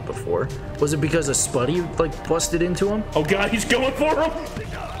state before. Was it because a Spuddy like busted into him? Oh god, he's going for him!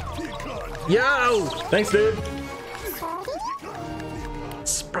 Yo! Thanks, dude.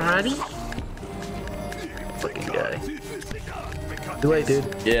 Spuddy? Fucking guy. Too late,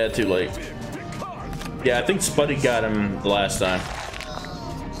 dude. Yeah, too late. Yeah, I think Spuddy got him the last time.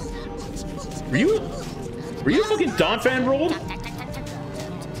 Were you a fucking Don fan rolled?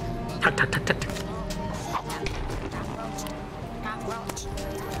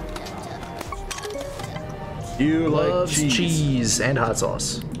 You Loves like cheese and hot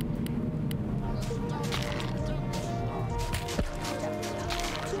sauce.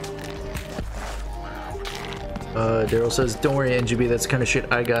 Daryl says, don't worry, NGB, that's the kind of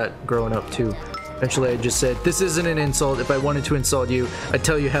shit I got growing up too. Eventually I just said, this isn't an insult. If I wanted to insult you, I'd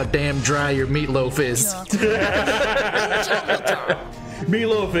tell you how damn dry your meatloaf is.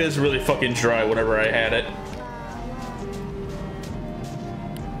 Meatloaf is really fucking dry whenever I had it.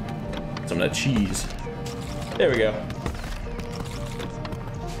 Some of that cheese. There we go.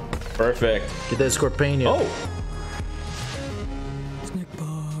 Perfect. Get that Scorpion. Oh!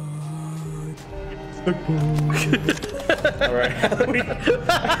 Alright,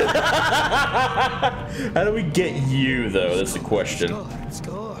 how do we get you though? That's the question.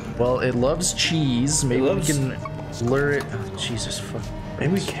 Well, it loves cheese. Maybe we can lure it. Oh, Jesus fuck.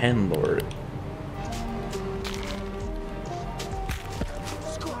 Maybe we can lure it.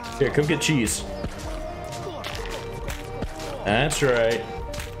 Here, come get cheese. That's right.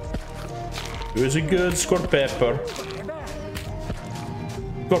 Who's a good Scorpepper?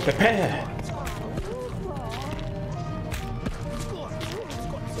 Scorpepper!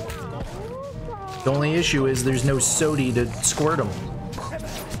 The only issue is there's no sody to squirt them.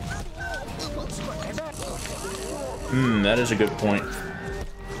 That is a good point.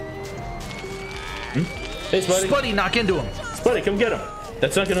 Hey, Spuddy. Spuddy, knock into him. Spuddy, come get him.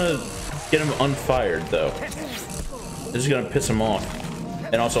 That's not gonna get him unfired, though. This is gonna piss him off.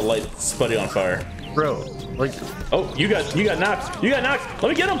 And also light Spuddy on fire. Bro, like... Oh, you got knocked. You got knocked. Let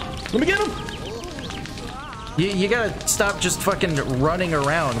me get him. Let me get him. You gotta stop just fucking running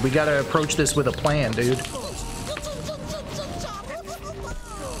around. We gotta approach this with a plan, dude.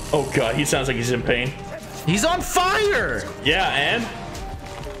 Oh god, he sounds like he's in pain. He's on fire! Yeah, and?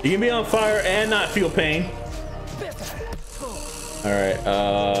 You can be on fire and not feel pain. Alright,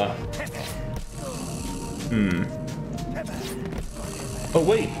 Oh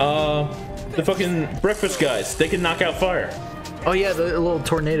wait, the fucking breakfast guys, they can knock out fire. Oh yeah, the little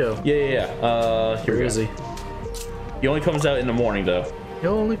tornado. Yeah. Here Where is he? He only comes out in the morning, though. You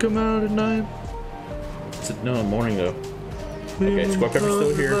only come out at night? No, in the morning, though. Okay, Squawk Pepper's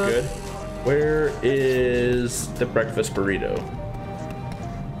still here. Good. Where is the breakfast burrito?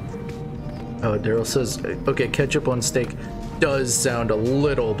 Oh, Daryl says, okay, ketchup on steak does sound a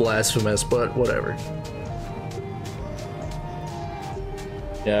little blasphemous, but whatever.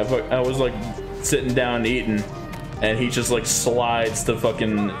 Yeah, I was like sitting down eating, and he just like slides the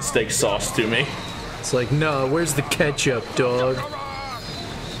fucking steak sauce to me. It's like, no, where's the ketchup, dog?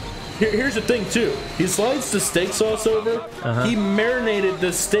 Here's the thing, too. He slides the steak sauce over. He marinated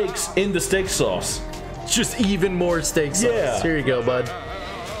the steaks in the steak sauce. Just even more steak sauce. Yeah. Here you go, bud.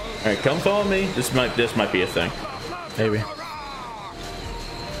 All right, come follow me. This might be a thing. Maybe.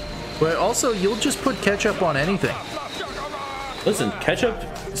 But also, you'll just put ketchup on anything. Listen, ketchup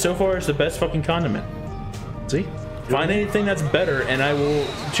so far is the best fucking condiment. See? Find anything that's better, and I will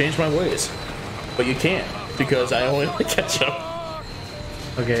change my ways. But you can't, because I only like ketchup.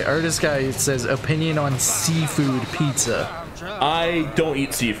 Okay, artist guy says opinion on seafood pizza. I don't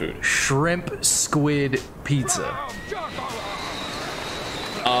eat seafood. Shrimp squid pizza.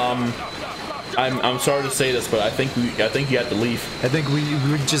 I'm sorry to say this, but I think you have to leave. I think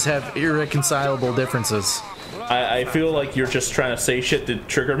we just have irreconcilable differences. I feel like you're just trying to say shit to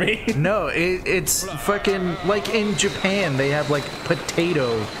trigger me. No, it's fucking like in Japan they have like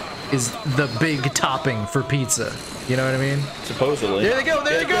potato is the big topping for pizza. You know what I mean? Supposedly. There they go,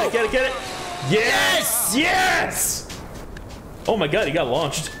 there they go! Get it! Yes! Yes! Oh my god, he got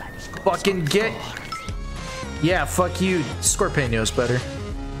launched. Fucking get... Yeah, fuck you. Scorpionios better.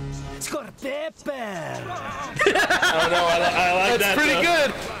 Oh no, I like That's that. pretty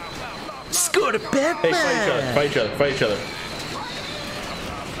good! Scorpion! Hey, fight each other.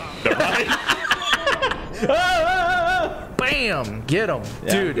 Bam! Get him.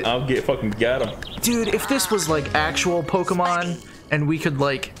 Yeah, Dude. I'll fucking get him. Dude, if this was like actual Pokemon and we could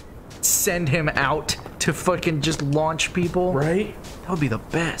like send him out to fucking just launch people, right? That would be the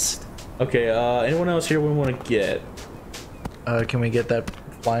best. Okay, anyone else here we want to get? Can we get that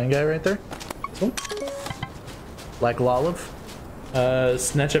flying guy right there? This one? Black Lolive?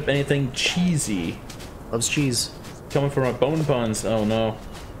 Snatch up anything cheesy. Loves cheese. Coming from our bone puns. Oh no.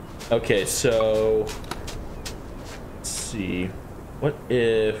 Okay, so let's see. What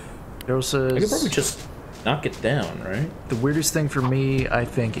if says, I could probably just knock it down, right? The weirdest thing for me, I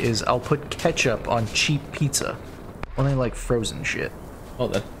think, is I'll put ketchup on cheap pizza. Only like frozen shit. Oh,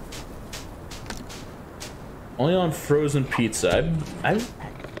 that. Only on frozen pizza. I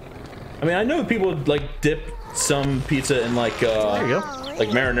mean, I know people like dip some pizza in like there you go. Like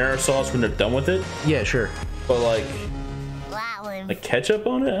marinara sauce when they're done with it. Yeah, sure. But like ketchup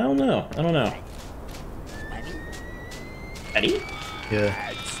on it? I don't know. Eddie?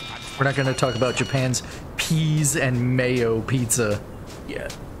 Yeah. We're not gonna talk about Japan's peas and mayo pizza. Yeah.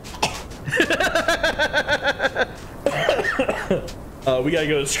 We gotta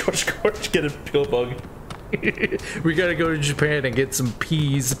go to Scorch, get a pill bug. We gotta go to Japan and get some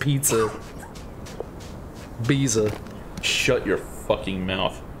peas pizza. Pizza. Shut your fucking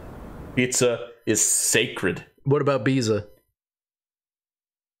mouth. Pizza is sacred. What about pizza?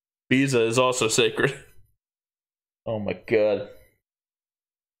 Pizza is also sacred. Oh my god.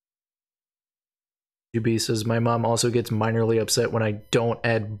 UB says, my mom also gets minorly upset when I don't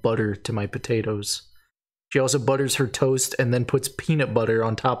add butter to my potatoes. She also butters her toast and then puts peanut butter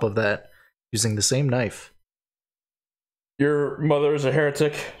on top of that using the same knife. Your mother is a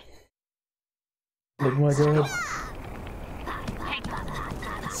heretic. Oh my god.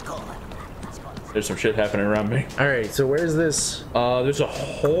 There's some shit happening around me. Alright, so where's this? There's a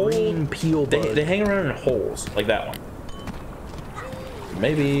hole. Green peel bug. They hang around in holes, like that one.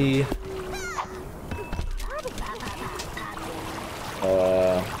 Maybe.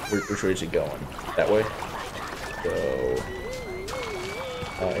 Which way is it going? That way? Go.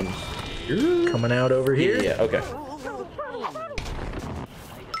 In here? Coming out over here? Yeah, okay.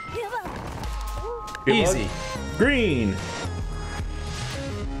 Easy. Green.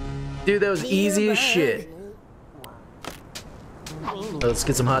 Dude, that was easy as shit. Let's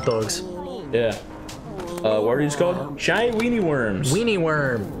get some hot dogs. Yeah. What are these called? Shy weenie worms. Weenie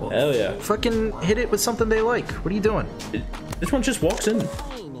worm. Hell yeah. Fucking hit it with something they like. What are you doing? This one just walks in.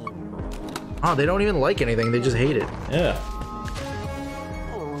 Oh, they don't even like anything. They just hate it. Yeah.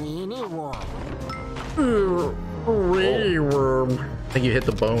 Weenie worm. I think you hit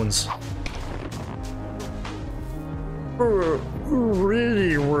the bones.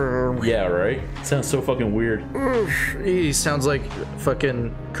 Weenie worm. Yeah, right? Sounds so fucking weird. He sounds like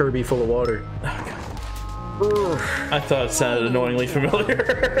fucking Kirby full of water. I thought it sounded annoyingly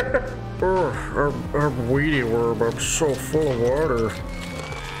familiar. I'm weenie worm. I'm so full of water.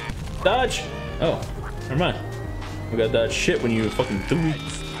 Dodge! Oh, never mind. We got dodge shit when you fucking do me.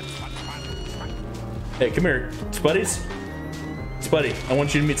 Hey, come here, Spuddies. Spuddy, I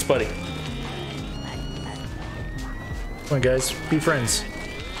want you to meet Spuddy. Come on, guys, be friends.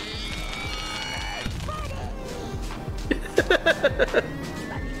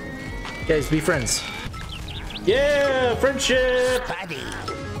 Guys, be friends. Yeah, friendship!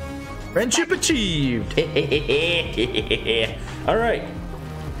 Friendship achieved. All right,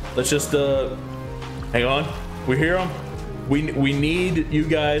 let's just hang on. We hear him. We need you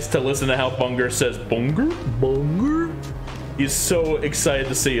guys to listen to how Bunger says Bunger. Bunger. He's so excited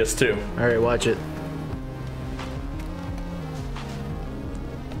to see us too. All right, watch it.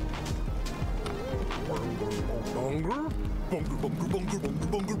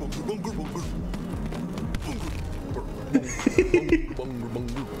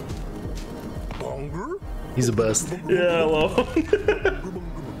 He's the best. Yeah, I love him.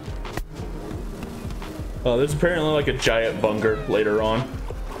 Oh, there's apparently like a giant Bunger later on,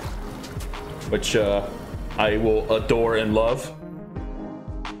 which I will adore and love.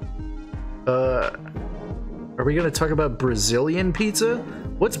 Are we gonna talk about Brazilian pizza?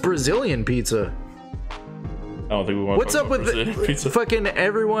 What's Brazilian pizza? I don't think we want to. What's up with pizza? Fucking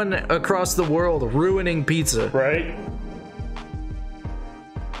everyone across the world ruining pizza? Right?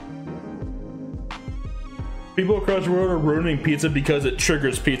 People across the world are ruining pizza because it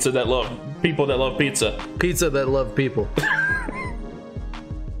triggers people that love pizza. Pizza that love people.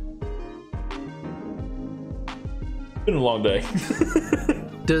 Been a long day.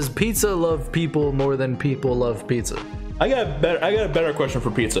 Does pizza love people more than people love pizza? I got a better question for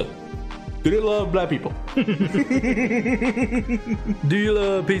pizza. Do they love black people? Do you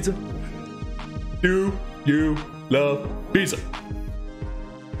love pizza? Do you love pizza?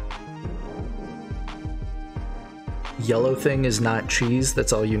 Yellow thing is not cheese.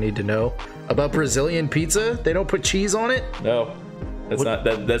 That's all you need to know. About Brazilian pizza? They don't put cheese on it? No.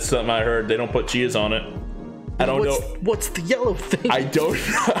 That's something I heard. They don't put cheese on it. I don't know. What's the yellow thing? I don't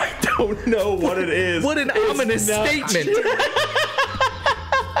know what it is. What an ominous statement.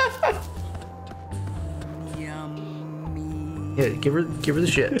 Yeah, give her the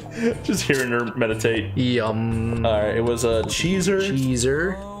shit. Just hearing her meditate. Yum. All right, it was a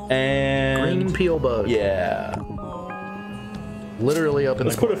cheeser. And green peel bug. Yeah. Literally up in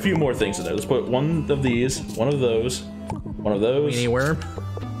Let's put a few more things in there. Let's put one of these, one of those, one of those. Weenie worm.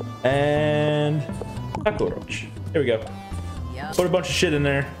 And cockroach. Here we go. Put a bunch of shit in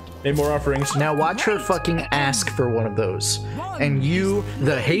there. Made more offerings. Now watch her fucking ask for one of those. And you,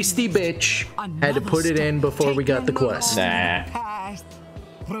 the hasty bitch, had to put it in before we got the quest. Nah.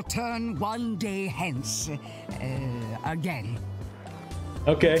 Return one day hence. Again.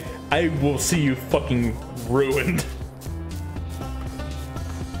 Okay, I will see you fucking ruined.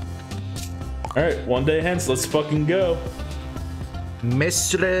 Alright, one day hence, let's fucking go.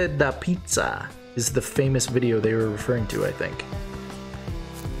 Mestre da Pizza is the famous video they were referring to, I think.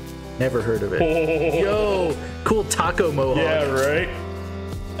 Never heard of it. Oh. Yo, cool taco mohawk. Yeah, right?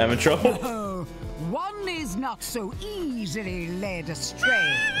 Having trouble? Oh, one is not so easily led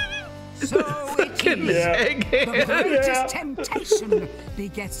astray. So it is. The greatest temptation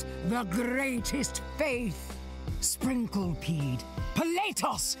begets the greatest faith. Sprinklepeed,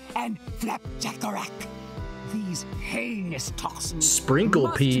 Pilatos, and Flapjackerack. These heinous toxins.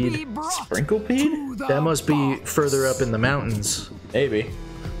 Sprinklepeed? Sprinklepeed? That must be further up in the mountains. Maybe.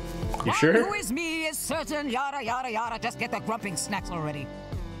 You sure? Who is me is certain, yada yada yada. Just get the grumping snacks already.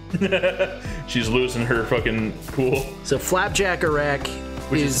 She's losing her fucking cool. So Flapjackerack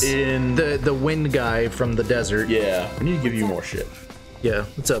is in the wind guy from the desert. Yeah, I need to give you more shit. Yeah,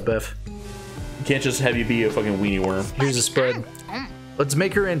 what's up, Beth? You can't just have you be a fucking weenie worm. Here's a spread. Let's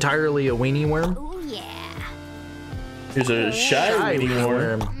make her entirely a weenie worm. Oh yeah. Here's a shy weenie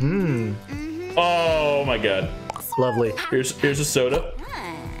worm. Oh my god. Lovely. Here's a soda.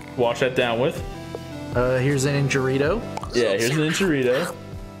 Wash that down with. Here's an enchilito. Yeah, here's an enchilito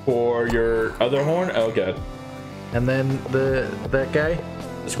for your other horn. Oh god. And then that guy.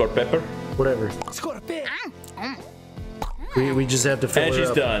 The squirt pepper. Whatever. We just have to fill and her she's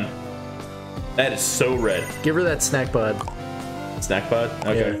up. done. That is so red. Give her that snack pod. Snack pod?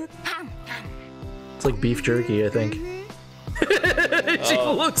 Okay. Yeah. It's like beef jerky, I think. She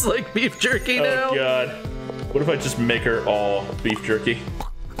looks like beef jerky now. Oh god. What if I just make her all beef jerky?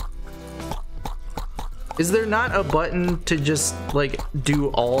 Is there not a button to just like do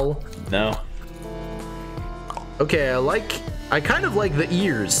all? No. Okay, I kind of like the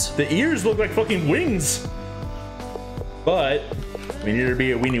ears. The ears look like fucking wings. But we need her to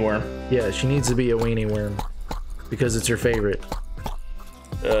be a weenie worm. Yeah, she needs to be a weenie worm because it's her favorite.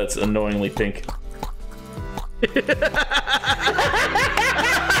 It's annoyingly pink.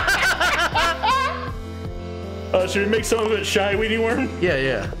 Should we make some of it shy weenie worm?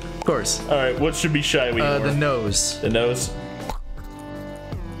 Yeah, of course. All right, what should be shy weenie worm? The nose. The nose.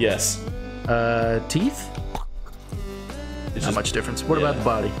 Yes. Teeth. It's Not much difference. What about the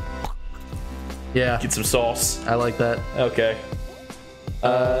body? Yeah. Get some sauce. I like that. Okay.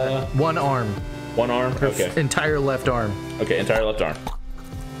 One arm. One arm? Okay. Entire left arm. Okay, entire left arm.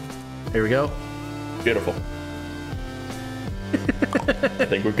 Here we go. Beautiful. I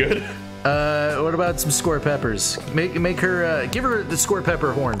think we're good. What about some squirt peppers? Make her, give her the squirt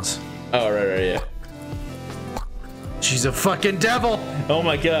pepper horns. Oh, right, yeah. She's a fucking devil. Oh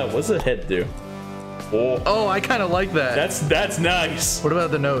my god, what's the head do? Oh, I kind of like that. That's nice. What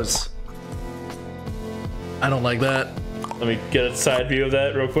about the nose? I don't like that. Let me get a side view of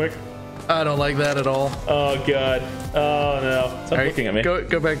that real quick. I don't like that at all. Oh god. Oh no. Stop looking at me.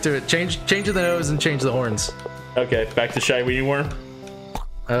 Go back to it. Change the nose and change the horns. Okay, back to shy weenie worm.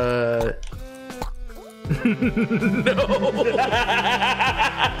 No.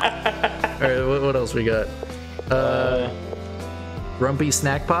 All right, what else we got? Grumpy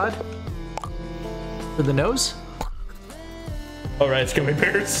snack pod for the nose. All right, it's gummy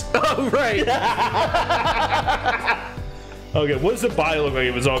bears. Oh right. Okay, what does the body look like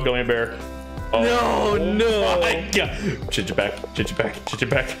if it's all gummy bear? Oh, no. My god. Change it back. Change it back. Change it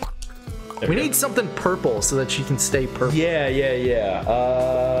back. We need something purple so that she can stay purple. Yeah.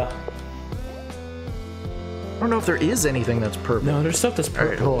 I don't know if there is anything that's purple. No, there's stuff that's purple. All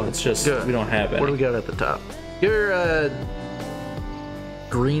right, hold on. It's just Good. we don't have it. What do we got at the top? Your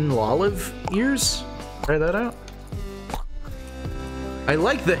green olive ears. Try that out. I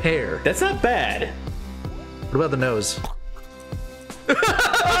like the hair. That's not bad. What about the nose?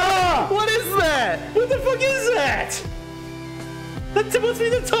 What is that? What the fuck is that? That must be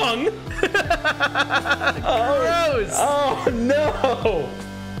the tongue. Gross. Oh no.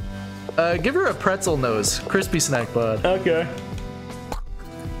 Give her a pretzel nose. Crispy snack pod. Okay.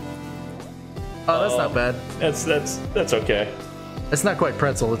 Oh, that's not bad. That's okay. It's not quite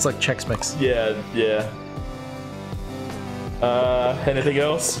pretzel. It's like Chex Mix. Yeah. Anything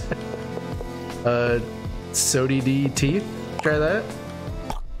else? Sody D teeth. Try that.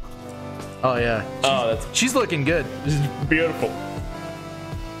 Oh yeah. She's looking good. This is beautiful.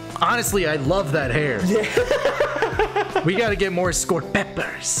 Honestly, I love that hair. Yeah. We gotta get more squirt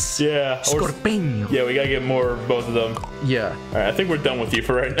peppers. Yeah. Scorpeño. Yeah, we gotta get more of both of them. Yeah. All right, I think we're done with you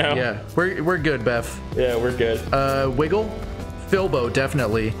for right now. Yeah, we're good, Beth. Yeah, we're good. Wiggle, Filbo,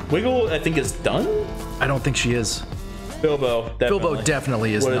 definitely. Wiggle, I think is done. I don't think she is. Filbo, definitely. Filbo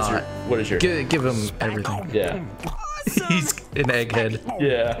definitely is not. What is your? Give him everything. Yeah. He's an egghead.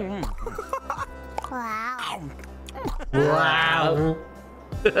 Yeah. Wow.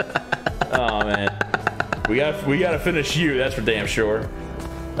 Oh man. We gotta finish you, that's for damn sure.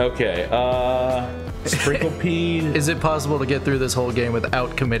 Okay, Sprinkle Pea. Is it possible to get through this whole game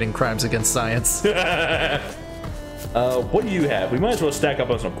without committing crimes against science? What do you have? We might as well stack up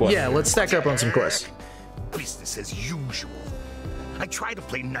on some quests. Yeah, let's stack up on some quests. Business as usual. I try to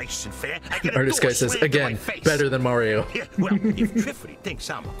play nice and fair. I get a Artist door guy says, slammed in my again, face. better than Mario. Yeah, well, if Triffany thinks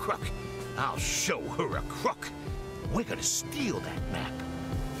I'm a crook, I'll show her a crook. We're gonna steal that map.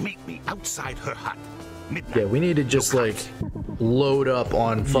 Meet me outside her hut. Midnight. Yeah, we need to just like load up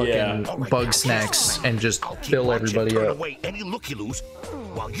on fucking All right, Bugsnax and just I'll keep fill watch and everybody turn up. away any looky-loos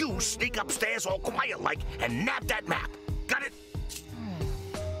while you sneak upstairs all quiet-like and nab that map. Got it?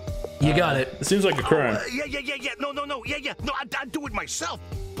 You got it. It seems like a crime. Yeah. No. Yeah. No, I'd do it myself.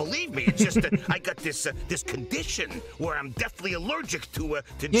 Believe me, it's just that I got this this where I'm deathly allergic to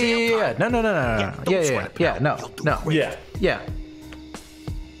jail Yeah. time. No. don't sweat it, pal. No. You'll do No. great. Yeah.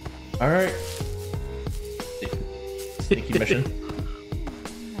 All right. Sneaky mission.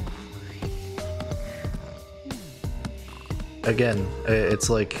 Again, it's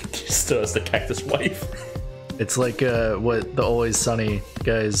like Still has the cactus wife. it's like what the Always Sunny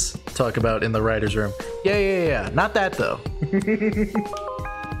guys talk about in the writers' room. Yeah. Not that though.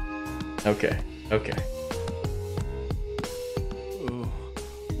 Okay.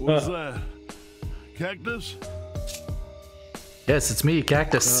 What's that? Cactus? Yes, it's me,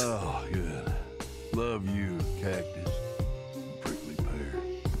 Cactus. Oh, good. Love you, cactus. Prickly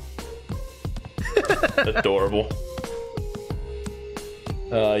pear. Adorable.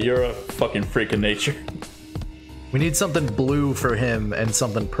 You're a fucking freak of nature. We need something blue for him and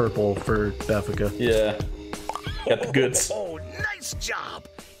something purple for Beffica. Yeah. Got the goods. Oh, nice job.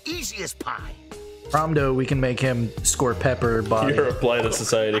 Easy as pie. Romdo, we can make him score pepper body. You're a blight of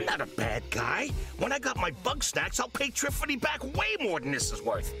society. I'm not a bad guy. When I got my Bugsnax, I'll pay Triffany back way more than this is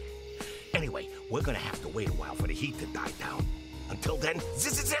worth. Anyway, we're gonna have to wait a while for the heat to die down. Until then,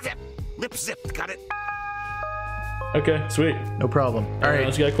 zip. Lip zipped, got it? Okay, sweet. No problem. All right,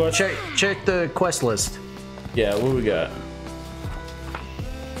 let's get a quest. Check the quest list. Yeah, what we got?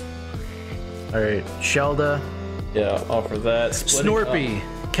 All right, Shelda, Yeah, offer that. Splitting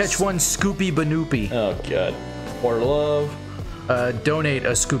Snorpy, catch one Scoopy Banoopy. up. Oh god. Water love. Donate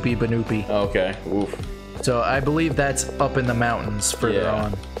a Scoopy Banoopy. Okay. Oof. So I believe that's up in the mountains further Yeah.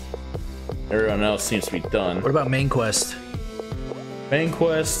 on. Everyone else seems to be done. What about main quest? Main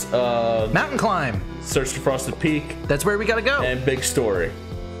quest, Mountain climb. search the Frosted Peak, That's where we gotta go. and Big Story,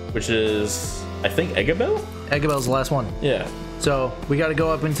 which is, I think, Eggabell? Eggabell's the last one. Yeah. So we gotta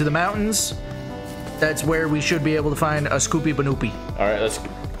go up into the mountains. That's where we should be able to find a Scoopy Banoopy. Alright, let's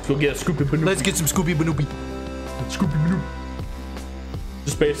go get a Scoopy Banoopy. Let's get some Scoopy Banoopy. Scoopy Banoopy.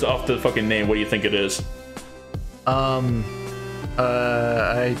 Just based off the fucking name, what do you think it is?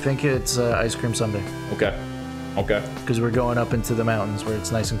 I think it's ice cream sundae. Okay. Because we're going up into the mountains where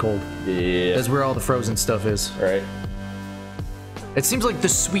it's nice and cold. Yeah. That's where all the frozen stuff is. Right. It seems like the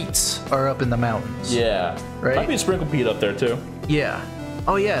sweets are up in the mountains. Yeah. Right? Might be Sprinkle Pete up there too. Yeah.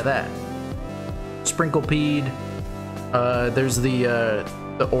 Oh yeah, that. Sprinkle peed. There's the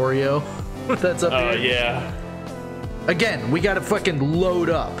Oreo that's up here. Yeah. Again, we gotta fucking load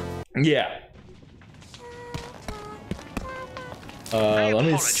up. Yeah. Let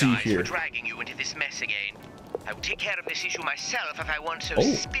me see here. for dragging you into this mess again. I will take care of this issue myself if I weren't so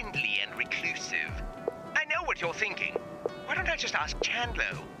Oh. spindly and reclusive. I know what you're thinking. Why don't I just ask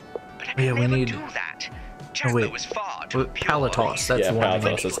Chandlo? But I Yeah, can we never need- do that. Oh Chandlo wait, is far too pure. Palatos. That's Yeah, the one. I Palatos,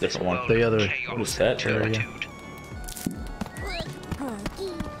 think. that's a different one. The other- What is that? There you go.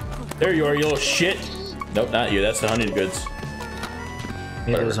 There you are, you little shit. Nope, not you. That's the honey goods.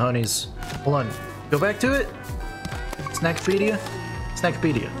 Yeah, those honeys. Hold on. Go back to it. Snackopedia.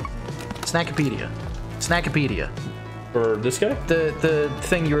 Snackopedia. For this guy? The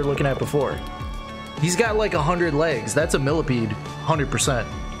thing you were looking at before. He's got like 100 legs. That's a millipede, 100%.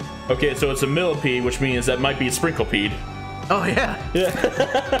 Okay, so it's a millipede, which means that might be a sprinklepede. Oh yeah.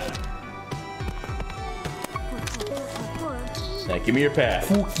 Now, give me your path.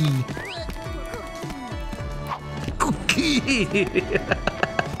 Cookie.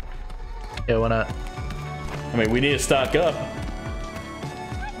 Yeah, why not? I mean, we need to stock up.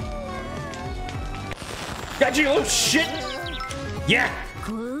 Got you, little shit! Yeah!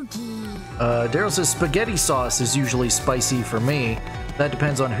 Daryl says spaghetti sauce is usually spicy for me. That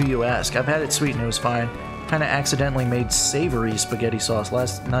depends on who you ask. I've had it sweet and it was fine. Kind of accidentally made savory spaghetti sauce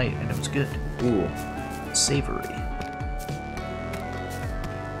last night and it was good. Ooh. Savory.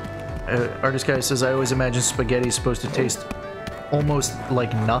 Artist guy says, I always imagine spaghetti is supposed to taste almost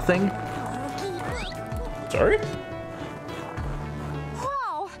like nothing. Sorry?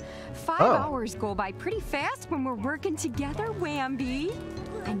 Wow, 5 hours go by pretty fast when we're working together, Wambi.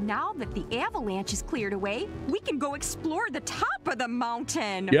 And now that the avalanche is cleared away, we can go explore the top of the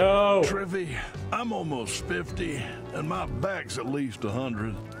mountain. Yo! Triffy, I'm almost 50, and my back's at least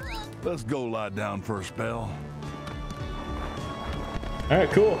 100. Let's go lie down for a spell. All right,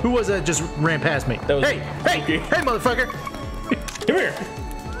 cool. Who was that just ran past me? That was hey, motherfucker! Come here.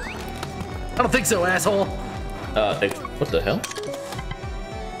 I don't think so, asshole. What the hell?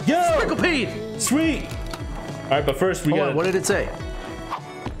 Yo! Sprinklepede! Sweet! Alright, but first we gotta... What did it say?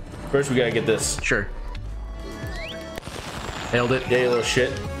 First we gotta get this. Sure. Nailed it. Yeah, you little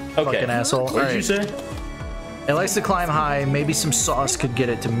shit. Okay. Fucking asshole. What did you say? It likes to climb high. Maybe some sauce could get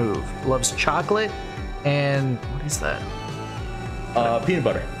it to move. Loves chocolate and... What is that? Peanut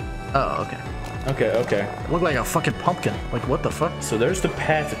butter. Oh, okay. Okay. Look like a fucking pumpkin. Like, what the fuck? So there's the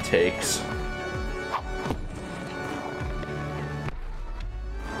path it takes.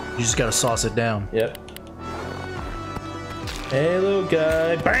 You just gotta sauce it down. Yep. Hey, little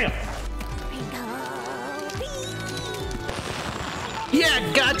guy. Bam!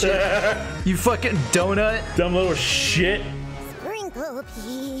 Yeah, gotcha! You fucking donut. Dumb little shit.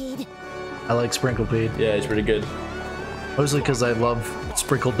 Sprinklepede. I like Sprinklepede. Yeah, he's pretty good. Mostly because I love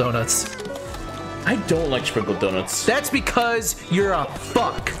sprinkled donuts. I don't like sprinkled donuts. That's because you're a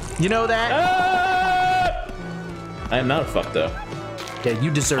fuck. You know that? I am not a fuck, though. Yeah,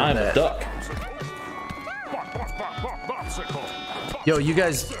 you deserve I'm that. a duck. Yo, you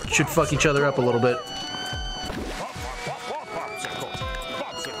guys should fuck each other up a little bit.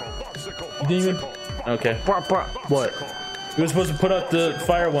 Demon. Okay. What? He was supposed to put out the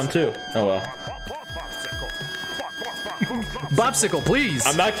fire one, too. Oh, well. Bopsicle, please.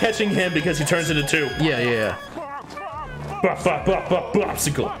 I'm not catching him because he turns into two. Yeah.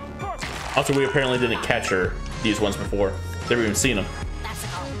 Bopsicle. Also, we apparently didn't catch these ones before. Never even seen them.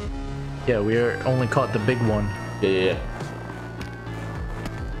 Yeah, we only caught the big one. Yeah.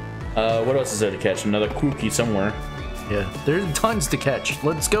 What else is there to catch? Another cookie somewhere. Yeah, there's tons to catch.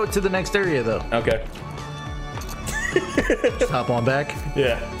 Let's go to the next area, though. Okay. Just hop on back.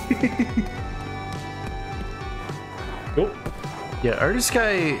 Yeah. Cool. Yeah, Artist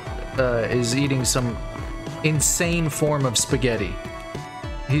Guy is eating some insane form of spaghetti.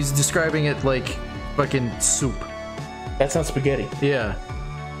 He's describing it like fucking soup. That's not spaghetti. Yeah.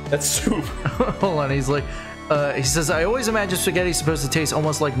 That's soup. Hold on, he's like, he says, I always imagine spaghetti supposed to taste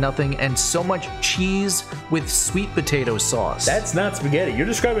almost like nothing and so much cheese with sweet potato sauce. That's not spaghetti. You're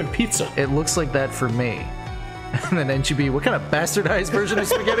describing pizza. It looks like that for me. And then NGB, what kind of bastardized version of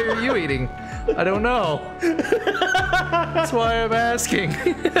spaghetti are you eating? I don't know. That's why I'm asking.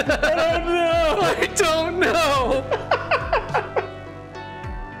 I don't know.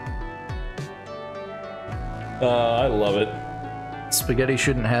 I love it. Spaghetti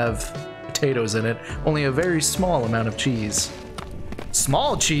shouldn't have potatoes in it. Only a very small amount of cheese.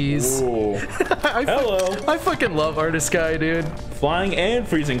 Small cheese? Ooh. Hello. I fucking love Artist Guy, dude. Flying and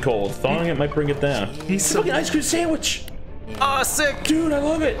freezing cold. Thawing it might bring it down. He's so fucking ice cream sandwich. Oh, sick. Dude, I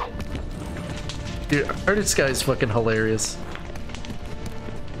love it. Dude, Artist Guy is fucking hilarious.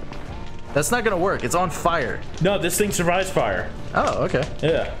 That's not gonna work. It's on fire. No, this thing survives fire. Oh, okay.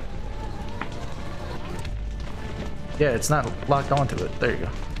 Yeah. Yeah, it's not locked onto it. There you go.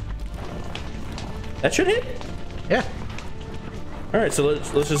 That should hit? Yeah. Alright, so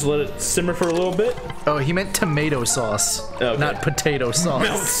let's just let it simmer for a little bit. Oh, he meant tomato sauce, okay. not potato sauce.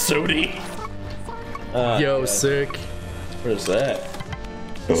 Mount Sody. Yo, God. sick. What is that?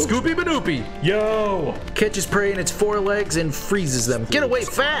 Scoopy Banoopy. Yo! Catches prey in its forelegs and freezes them. Get away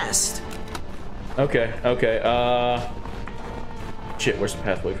fast! Okay. Shit, where's the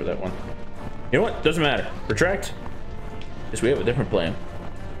pathway for that one? You know what? Doesn't matter. Retract. Guess we have a different plan.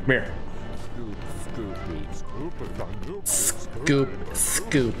 Come here. Scoop,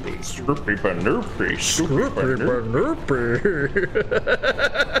 Scoopy. Scoopy Banoopy. Scoopy Banoopy.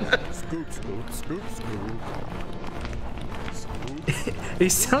 He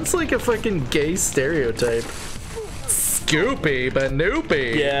sounds like a fucking gay stereotype. Scoopy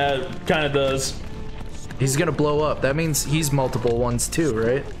Banoopy. Yeah, kind of does. He's gonna blow up. That means he's multiple ones too,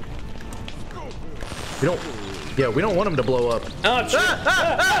 right? We don't want him to blow up. Oh, shit.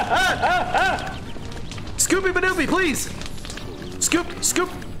 Scoopy Banoopy, please! Scoop!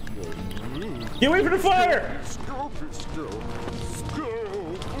 Get away from the fire!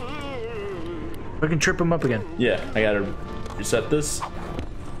 I can trip him up again. Yeah, I gotta reset this.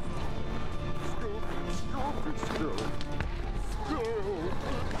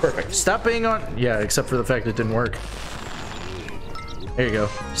 Perfect. Stop being on... Yeah, except for the fact it didn't work. There you go.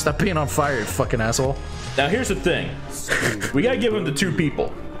 Stop being on fire, you fucking asshole. Now here's the thing. We gotta give him to 2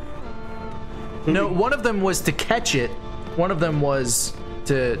 people. No, one of them was to catch it. One of them was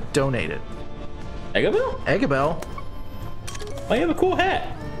to donate it. Eggabell? Eggabell? Oh, you have a cool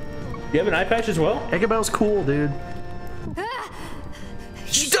hat. You have an eye patch as well? Eggabell's cool, dude.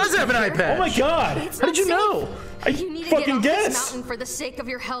 She does have an eye patch! Oh my god! How did you know? You need to get off this mountain for the sake of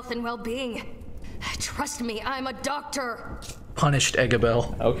your health and well-being. Trust me, I'm a doctor. Punished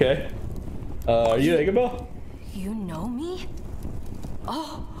Eggabell. Okay. Are you Eggabell? You know me?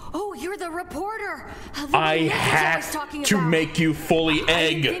 Oh, you're the reporter. I have to make you fully egg.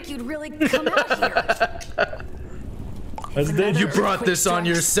 I didn't think you'd really come out here. You brought this on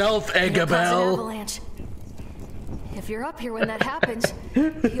yourself, Eggabell. If you're up here when that happens,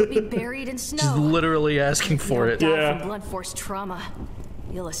 you'll be buried in snow. She's literally asking for it. Die from blunt force trauma.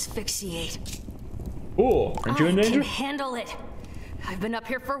 You'll asphyxiate. Cool. Aren't you in danger? I can handle it. I've been up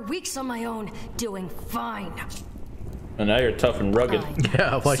here for weeks on my own, doing fine. And now you're tough and rugged.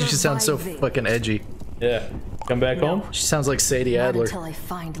 Yeah, why does she sound so fucking edgy? Yeah. Come back home? She sounds like Sadie Not Adler. until I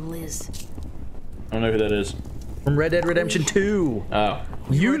find Liz. I don't know who that is. From Red Dead Redemption 2. Oh.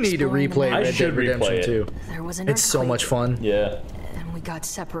 You need to replay Red Dead Redemption 2. There was an It's so much fun. Yeah. And we got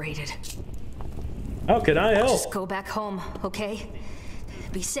separated. How can I help? Just go back home, okay?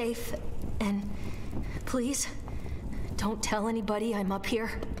 Be safe, and please, don't tell anybody I'm up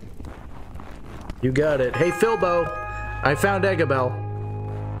here. You got it. Hey, Philbo, I found Eggabell.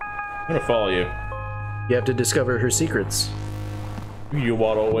 I'm gonna follow you. You have to discover her secrets. You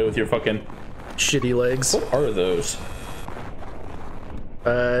waddle away with your fucking shitty legs. What are those?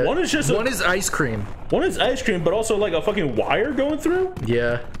 One is just one is ice cream. One is ice cream, but also like a fucking wire going through.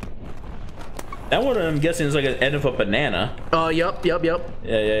 Yeah. That one I'm guessing is like an end of a banana. Oh, yep.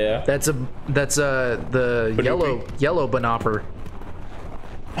 Yeah. That's the yellow banopper.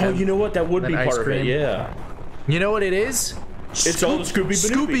 Oh, you know what? That would be part of it. Yeah. You know what it is? It's all the Scoopy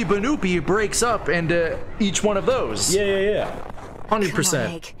Banoopy. Scoopy Banoopy breaks up into each one of those. Yeah. 100%. Come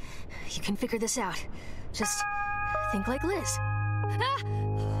on, Egg. You can figure this out. Just think like Liz.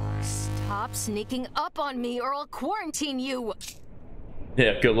 Stop sneaking up on me or I'll quarantine you.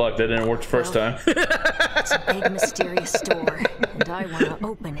 Yeah, good luck. That didn't work the first time. It's a big mysterious door, and I want to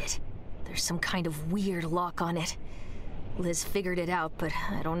open it. There's some kind of weird lock on it. Liz figured it out, but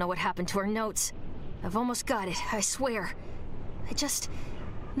I don't know what happened to her notes. I've almost got it, I swear. I just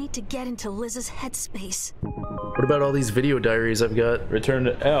need to get into Liz's headspace. What about all these video diaries I've got? Return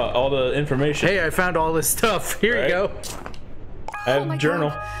to all the information. Hey, I found all this stuff. Here you go. I have a journal.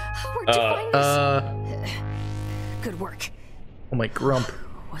 Where'd you find this? Good work. Oh my grump.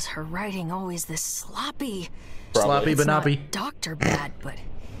 Was her writing always this sloppy? Sloppy Banoppy. Not doctor bad, but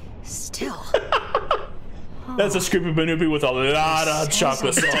still. That's a Scoopy Banoopy with a lot of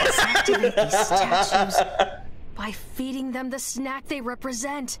chocolate sauce. Activate these statues by feeding them the snack they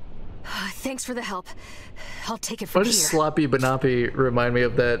represent. Thanks for the help. I'll take it from Why here. does Sloppy Banoppy remind me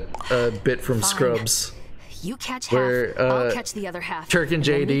of that bit from Scrubs? You catch where, half, I'll catch the other half. Turk and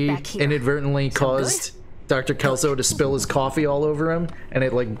JD inadvertently caused Dr. Kelso to spill his coffee all over him, and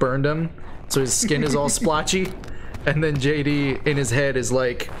it like burned him, so his skin is all splotchy. And then JD in his head is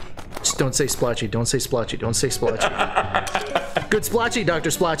like, just don't say splotchy, don't say splotchy, don't say splotchy. Good splotchy,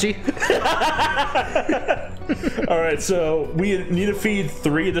 Dr. Splotchy. Alright, so we need to feed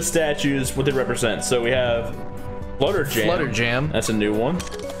 3 of the statues what they represent. So we have Flutter Jam. Flutter Jam. That's a new one.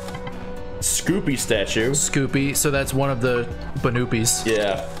 Scoopy statue. Scoopy, so that's one of the Banoopies.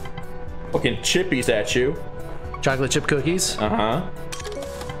 Yeah. Fucking Chippy statue. Chocolate chip cookies. Uh-huh.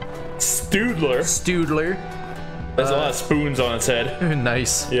 Stoodler. Stoodler. There's a lot of spoons on its head.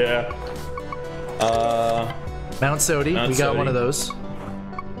 Nice. Yeah. Mount Sodi. We got one of those.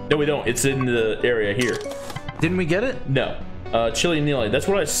 No, we don't. It's in the area here. Didn't we get it? No. Chili Neely. That's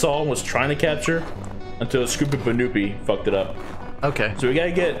what I saw and was trying to capture until Scoopy Banoopy fucked it up. Okay. So we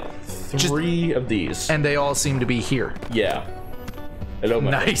gotta get 3 of these. And they all seem to be here. Yeah. Hello,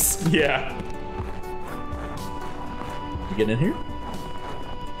 my nice. friend. Yeah. You get in here?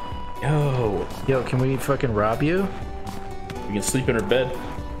 Yo, can we fucking rob you? You can sleep in her bed.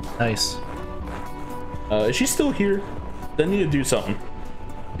 Nice. Is she still here? I need to do something.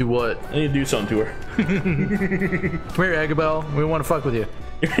 Do what? I need to do something to her. Come here, Eggabell. We want to fuck with you.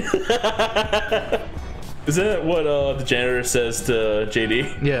 Isn't that what the janitor says to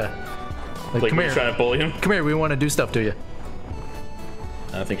JD? Yeah. Like come here. Trying to bully him? Come here, we want to do stuff to you.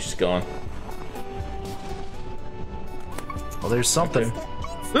 I think she's gone. Well, there's something.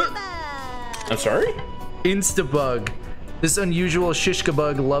 I'm sorry? Instabug. This unusual shishka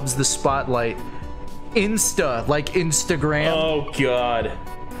bug loves the spotlight. Insta, like Instagram. Oh god.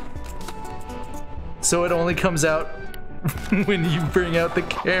 So it only comes out when you bring out the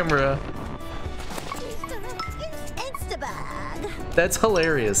camera. Instabag. That's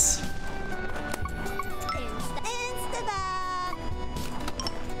hilarious. Instabag.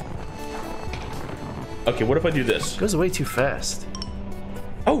 Okay, what if I do this? It goes way too fast.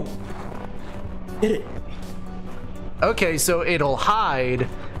 Oh! Hit it. Okay, so it'll hide,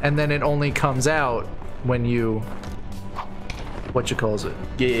 and then it only comes out when you... What you calls it?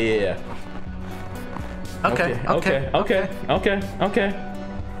 Yeah. Okay.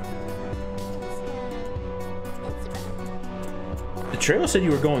 The trailer said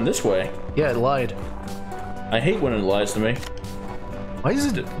you were going this way. Yeah, it lied. I hate when it lies to me. Why is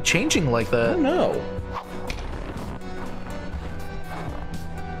it changing like that? I don't know.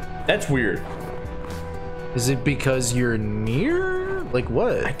 That's weird. Is it because you're near? Like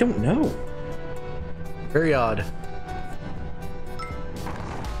what? I don't know. Very odd.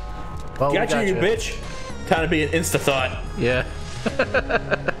 Well, Gotcha, you bitch. Kind of be an insta-thought. Yeah.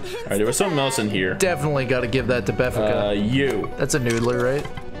 Alright, there was something else in here. Definitely got to give that to Beffica. You. That's a noodler, right?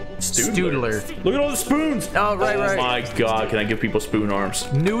 Stoodler. Look at all the spoons. Oh, right. Oh my god, can I give people spoon arms?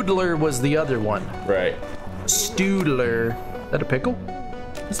 Noodler was the other one. Right. Stoodler. Is that a pickle?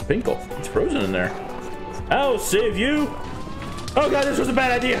 It's a pickle. It's frozen in there. I'll save you. Oh god, this was a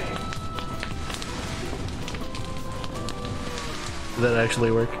bad idea. Did that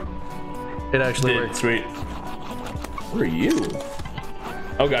actually work? It actually worked. Sweet. What are you?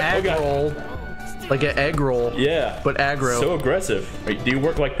 Oh god. Egg roll. Like an egg roll. Yeah. But aggro. So aggressive. Wait, do you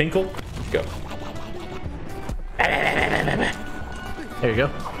work like Pinkle? Go. There you go.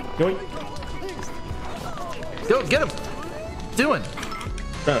 Go, get him. Doing.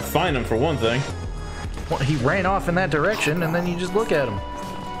 Trying to find him for one thing. Well, he ran off in that direction, and then you just look at him.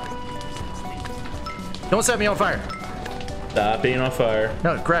 Don't set me on fire. Stop being on fire.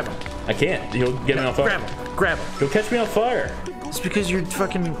 No, grab him. I can't. He'll get me on fire. Grab him. Grab him. He'll catch me on fire. It's because you're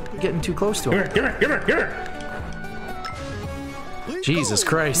fucking getting too close to him. Come here. Jesus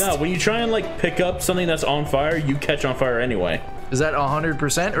Christ. No, when you try and like pick up something that's on fire, you catch on fire anyway. Is that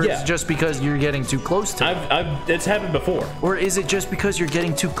 100%, or is it just because you're getting too close to them? It's happened before. Or is it just because you're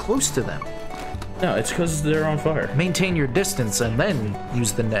getting too close to them? No, it's because they're on fire. Maintain your distance and then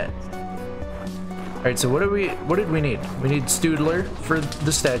use the net. All right, so what did we need? We need Stoodler for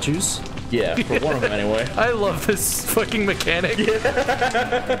the statues. Yeah, for one of them anyway. I love this fucking mechanic.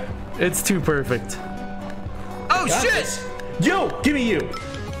 Yeah. It's too perfect. Oh shit! This. Yo, give me you.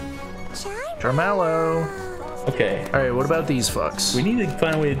 Charmallow. Okay. All right, what about these fucks? We need to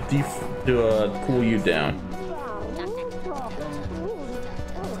find a way to cool you down.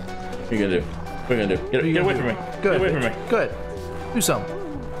 What are you gonna do? What are you gonna do? Get away from me. Good. Get away from me. Good. Do something.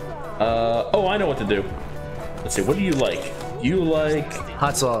 Oh, I know what to do. Let's see. What do you like? You like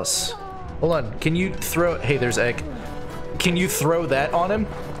hot sauce. Hold on. Can you throw? Hey, there's egg. Can you throw that on him?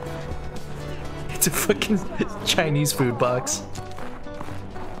 It's a fucking Chinese food box.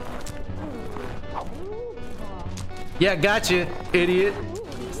 Yeah, gotcha, idiot.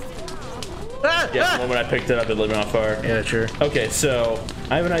 Yeah, the moment I picked it up, it lit me on fire. Yeah, sure. Okay, so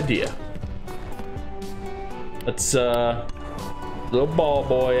I have an idea. Let's little ball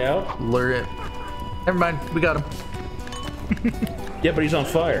boy out. Lure it. Never mind, we got him. Yeah, but he's on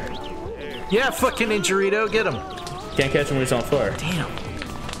fire. Yeah, fucking Inchurrito, get him. Can't catch him when he's on fire. Damn.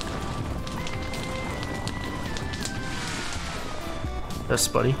 That's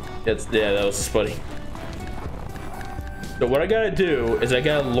Spuddy. Yeah, that was Spuddy. So what I gotta do is I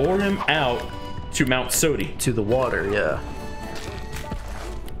gotta lure him out to Mount Sodi. To the water, yeah.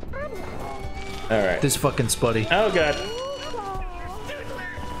 Alright. This fucking Spuddy. Oh god.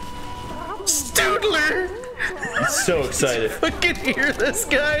 Stoodler! He's so excited. Fucking hear this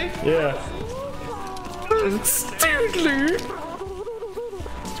guy? Yeah. Stoodler!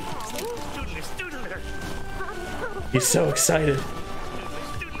 He's so excited.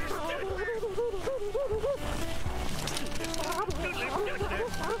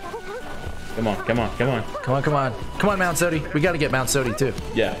 Come on. Come on, Mount Sodi. We gotta get Mount Sodi too.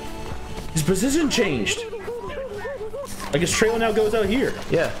 Yeah. His position changed. Like his trail now goes out here.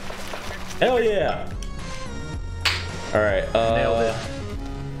 Yeah. Hell yeah. Alright, nailed it.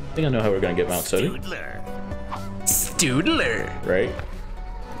 I think I know how we're gonna get Mount Sodi. Stoodler. Right?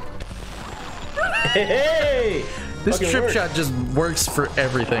 Hey! This trip shot just works for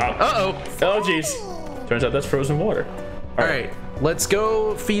everything. Uh-oh. Oh, jeez. Turns out that's frozen water. All right, let's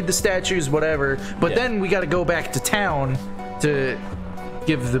go feed the statues, whatever. But then we got to go back to town to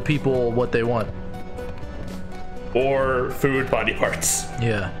give the people what they want. or food body parts.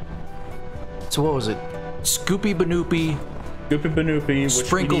 Yeah. So what was it? Scoopy Banoopy. Scoopy Banoopy, which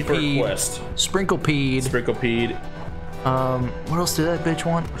Sprinkle we need for a Peed. quest. Sprinkle Peed. Sprinkle Peed. What else did that bitch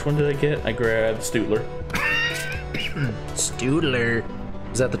want? Which one did I get? I grabbed Stootler. Stootler.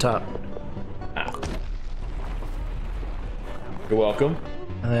 Is at the top. Ah. You're welcome.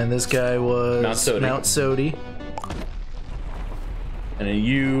 And then this guy was Mount Sodi. And then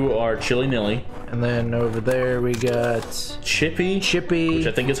you are Chili Nilly. And then over there we got Chippy, which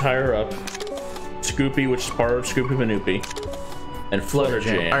I think is higher up. Scoopy, which is part of Scoopy Banoopy. And Flutter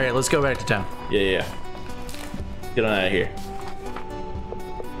Jam. Alright, let's go back to town. Yeah. Get on out of here.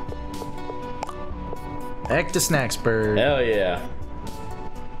 Back to Snacksburg. Hell yeah.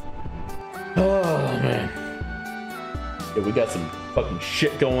 Oh, man. Yeah, we got some fucking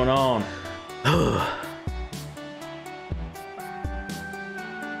shit going on.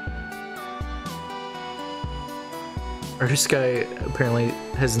 Artist guy apparently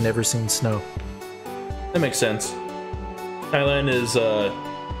has never seen snow. That makes sense. Thailand is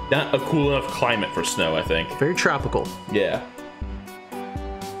not a cool enough climate for snow, I think. Very tropical. Yeah.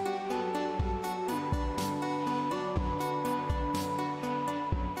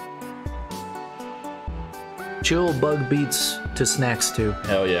 Chill bug beats to snacks too.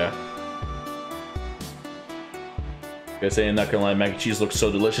 Hell yeah. I say, I'm not gonna lie, mac and cheese looks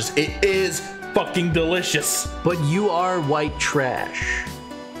so delicious. It is fucking delicious. But you are white trash.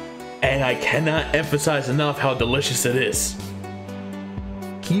 And I cannot emphasize enough how delicious it is.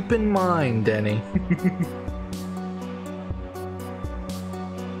 Keep in mind, Denny.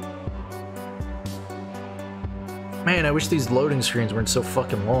 Man, I wish these loading screens weren't so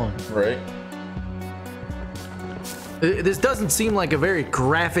fucking long. Right. This doesn't seem like a very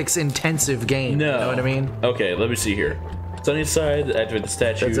graphics intensive game. No. You know what I mean? Okay, let me see here. Sunny side, activate the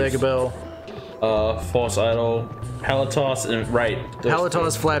statues. That's Agabel. False idol, Palatos, and right.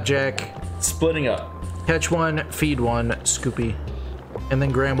 Palatos, Flapjack. Splitting up. Catch one, feed one, Scoopy. And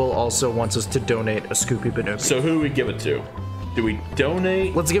then Gramble also wants us to donate a Scoopy Banoopy. So who do we give it to? Do we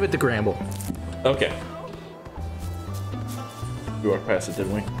donate? Let's give it to Gramble. Okay. We walked past it,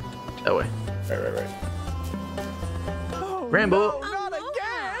 didn't we? That way. Right. Gramble. No, not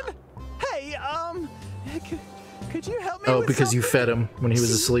again! Hey, could you help me Oh, with because something? you fed him when he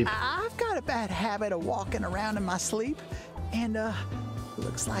was asleep. I've got a bad habit of walking around in my sleep, and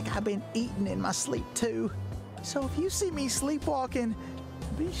looks like I've been eating in my sleep too. So if you see me sleepwalking,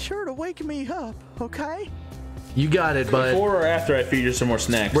 be sure to wake me up, okay? You got it, bud. Before or after I feed you some more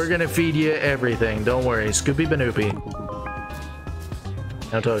snacks? We're gonna feed you everything. Don't worry. Scoopy Banoopy.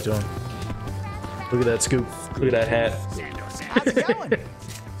 Now talk to him. Look at that scoop. Look at that hat. How's it going?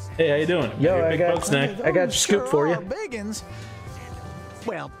 Hey, how you doing? Yo, Your I big got Bugsnax. I got your scoop for you. Biggins.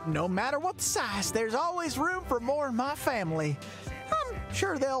 Well, no matter what the size, there's always room for more in my family. I'm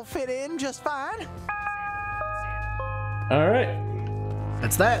sure they'll fit in just fine. All right.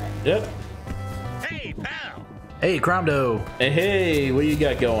 That's that. Yep. Hey, pal. Hey, Cromdo. Hey, what you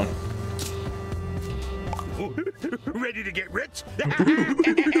got going? Ready to get rich?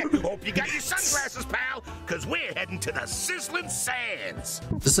 Hope you got your sunglasses, pal, because we're heading to the Sizzling Sands.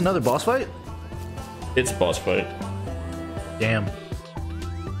 Is this another boss fight? It's a boss fight. Damn.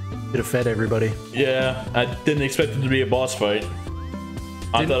 Could have fed everybody. Yeah, I didn't expect it to be a boss fight.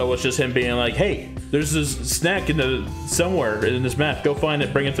 I thought it was just him being like, hey, there's this snack somewhere in this map. Go find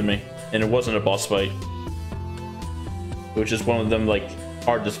it, bring it to me. And it wasn't a boss fight. It was just one of them, like,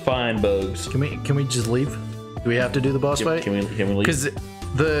 hard to find bugs. Can we just leave? Do we have to do the boss fight? Can we leave? Because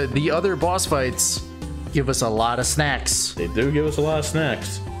the other boss fights give us a lot of snacks. They do give us a lot of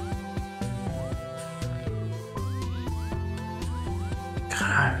snacks.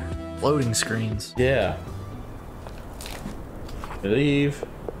 God, loading screens. Yeah. Leave.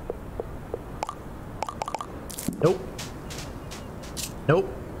 Nope.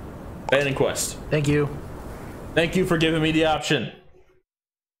 Nope. Abandon quest. Thank you. Thank you for giving me the option.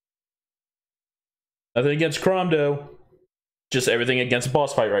 Nothing against Cromdo. Just everything against a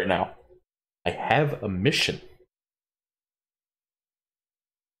boss fight right now. I have a mission.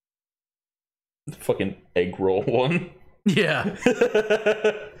 The fucking egg roll one. Yeah.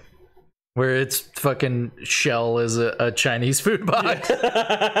 Where its fucking shell is a Chinese food box.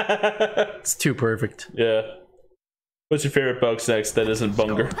 It's too perfect. Yeah. What's your favorite Bugsnax that isn't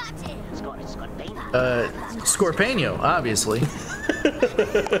Bunger? Scorpeno, obviously.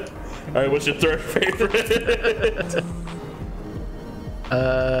 Alright, what's your third favorite?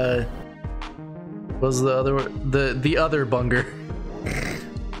 Was the other the other Bunger?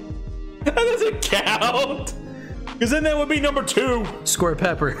 That doesn't count! Because then that would be number 2. Score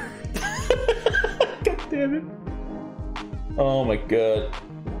Pepper. God damn it. Oh my god.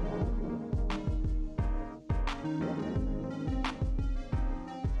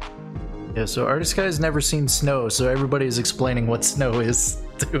 Yeah, so Artist Guy's never seen snow, so everybody is explaining what snow is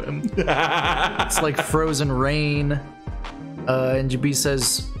to him. It's like frozen rain. And JB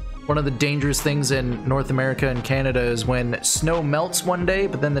says one of the dangerous things in North America and Canada is when snow melts one day,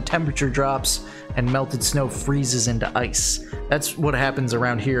 but then the temperature drops and melted snow freezes into ice. That's what happens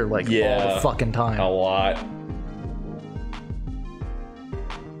around here, like, all the fucking time. A lot.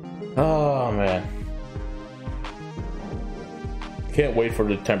 Oh, man. Can't wait for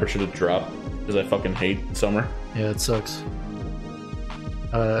the temperature to drop, because I fucking hate summer. Yeah, it sucks.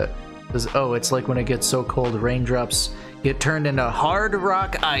 Oh, it's like when it gets so cold, raindrops get turned into hard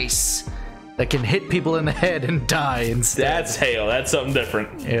rock ice that can hit people in the head and die instead. That's hail. That's something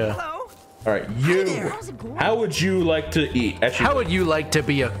different. Yeah. All right, you. How would you like to eat? Actually, how would you like to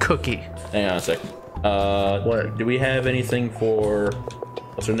be a cookie? Hang on a second. What? Do we have anything for...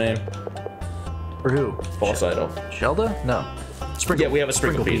 What's her name? For who? False idol. Shelda? No. Yeah, we have a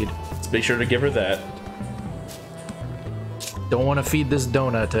sprinkle feed. Let's be sure to give her that. Don't want to feed this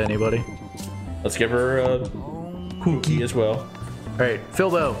donut to anybody. Let's give her a cookie as well. All right,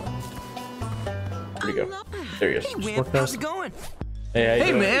 Philbo. Where'd he go? There he is. Hey, Wimp, how's it going?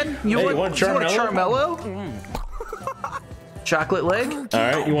 Hey, man. You want Charmello? Chocolate leg? All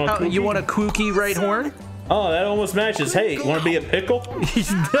right, you want a cookie? You want a kooky right horn? Oh, that almost matches. Hey, you want to be a pickle?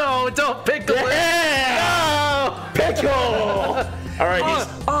 No, don't pickle it. No! Pickle! All right.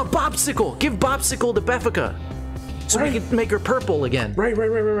 Oh, Bopsicle. Give Bopsicle to Beffica. So we can make her purple again.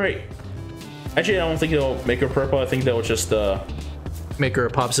 Right. Actually, I don't think it'll make her purple. I think they'll just make her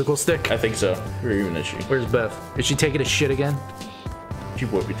a popsicle stick. I think so. Or even is she? Where's Beth? Is she taking a shit again? She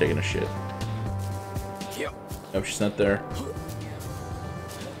would be taking a shit. Yep. Nope, she's not there.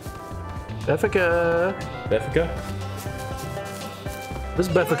 Beffica. Beffica? What does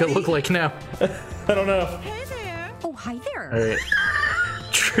Beffica look like now? I don't know. Hey there. Oh, hi there. All right.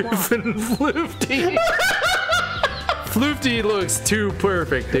 Triffin and Floofty. Floofty looks too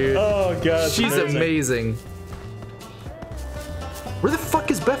perfect, dude. Oh, God. She's amazing. Where the fuck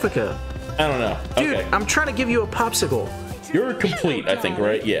is Beffica? I don't know. Dude, okay. I'm trying to give you a popsicle. You're complete, I think,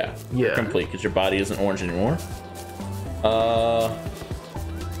 right? Yeah. You're complete, because your body isn't orange anymore.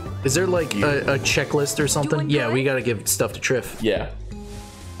 Is there like a checklist or something? Yeah, we gotta give stuff to Triff. Yeah.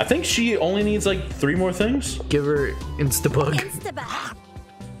 I think she only needs like 3 more things. Give her Instabug. Instabug.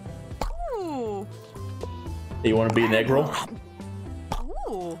 Ooh. You want to be an egg roll?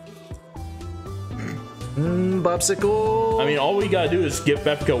 Ooh. Bopsicle. I mean, all we gotta do is give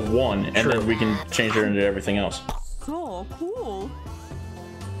Beffica 1, and then we can change her into everything else. So cool.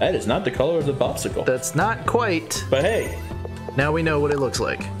 That is not the color of the Bopsicle. That's not quite. But hey. Now we know what it looks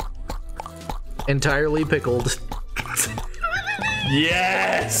like. Entirely pickled.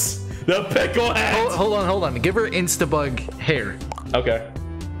 Yes! The pickle hat! Hold on. Give her Instabug hair. Okay.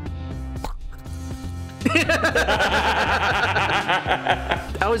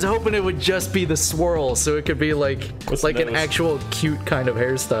 I was hoping it would just be the swirl, so it could be like an actual cute kind of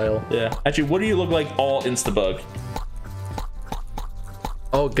hairstyle. Yeah. Actually, what do you look like all Instabug?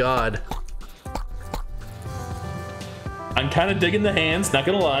 Oh God. I'm kind of digging the hands, not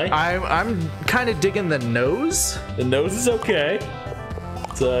gonna lie. I'm kind of digging the nose. The nose is okay.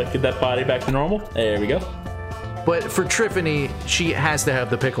 Let's get that body back to normal. There we go. But for Triffany, she has to have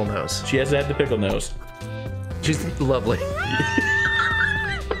the pickle nose. She has to have the pickle nose. She's lovely.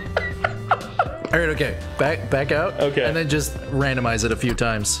 All right, okay. Back out. Okay. And then just randomize it a few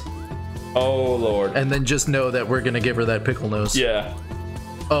times. Oh, Lord. And then just know that we're gonna give her that pickle nose. Yeah.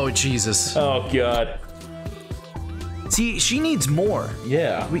 Oh, Jesus. Oh, God. See, she needs more.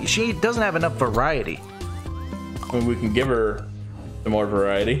 Yeah. She doesn't have enough variety. I mean, we can give her some more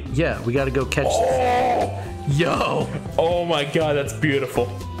variety. Yeah, we gotta go catch this. Yo! Oh my God, that's beautiful.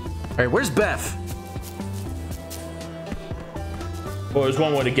 All right, where's Beth? Well, there's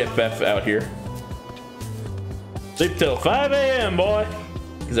one way to get Beth out here. Sleep till 5 a.m., boy.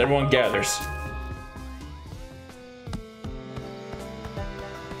 Because everyone gathers.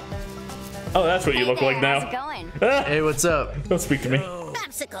 Oh, that's what you look like now. How's it going? Hey, what's up? Don't speak to me.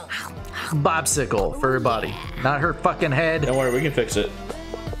 Bopsicle. Bopsicle for her body, not her fucking head. Don't worry, we can fix it.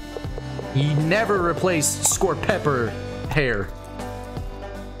 You never replace Score Pepper hair.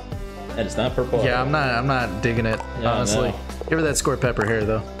 And it's not purple. Yeah, I'm not digging it, Yeah, honestly. no. Give her that Score Pepper hair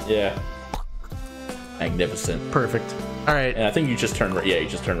though. Yeah. Magnificent. Perfect. All right. And I think you just turned red. Yeah, you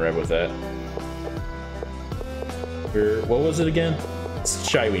just turned red with that. What was it again? It's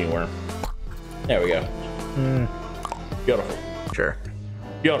Shy Weenie Worm. There we go. Beautiful. Sure.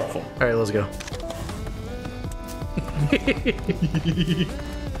 Beautiful. All right, let's go.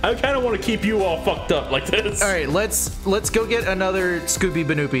 I kind of want to keep you all fucked up like this. All right, let's go get another Scooby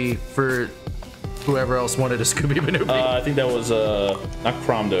Banoopy for whoever else wanted a Scooby Banoopy. I think that was not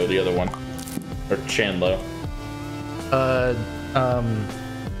Cromdo, the other one, or Chandlo.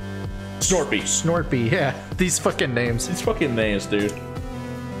 Snorpy, yeah. These fucking names. These fucking names, dude.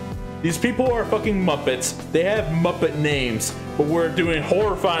 These people are fucking Muppets. They have Muppet names, but we're doing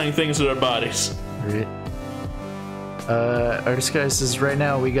horrifying things to their bodies. Right. Our disguise is right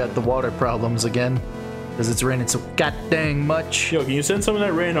now we got the water problems again. Because it's raining so goddamn much. Yo, can you send some of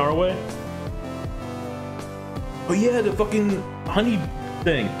that rain our way? Oh yeah, the fucking honey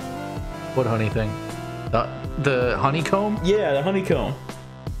thing. What honey thing? The honeycomb? Yeah, the honeycomb.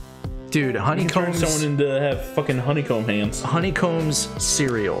 Dude, honeycombs. Turn someone into have fucking honeycomb hands. Honeycombs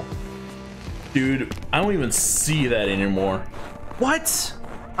cereal. Dude, I don't even see that anymore. What?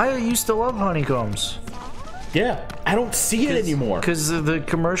 I used to love honeycombs. Yeah, I don't see it anymore. Because the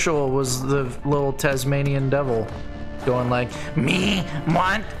commercial was the little Tasmanian devil going like, me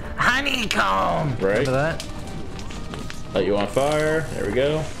want honeycomb. Right. Remember that? Light you on fire. There we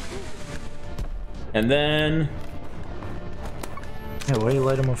go. And then... Yeah, why do you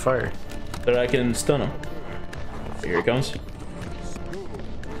light him on fire? So that I can stun him. Here he comes.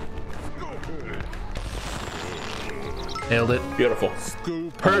 Nailed it. Beautiful.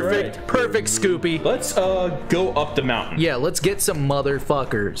 Perfect. Right. Perfect, Scoopy. Let's go up the mountain. Yeah, let's get some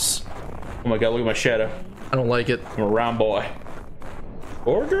motherfuckers. Oh my god, look at my shadow. I don't like it. I'm a round boy.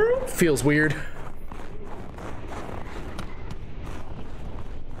 Or girl? Feels weird.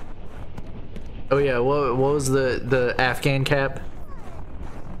 Oh yeah, what was the Afghan cap?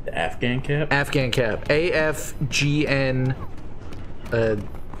 The Afghan cap? Afghan cap. AFGN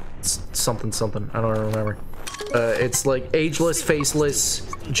something something. I don't remember. It's like ageless, faceless,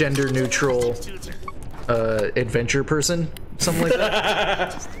 gender neutral adventure person. Something like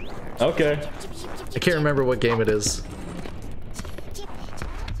that. Okay. I can't remember what game it is.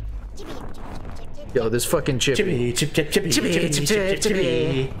 Yo, this fucking Chippy. Chippy.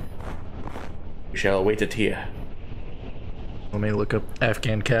 We shall wait it here. Let me look up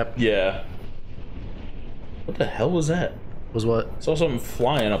Afghan cap. Yeah. What the hell was that? Was what? I saw something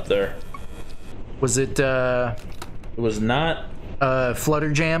flying up there. Was it, It was not...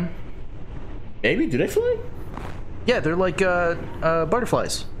 Flutter Jam? Maybe? Do they fly? Yeah, they're like,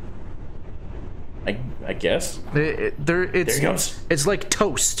 butterflies. I guess. There he goes. It's like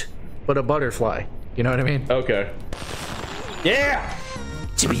toast, but a butterfly. You know what I mean? Okay. Yeah!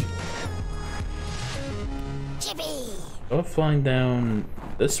 Chippy. Oh, flying down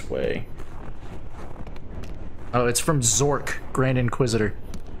this way. Oh, it's from Zork, Grand Inquisitor.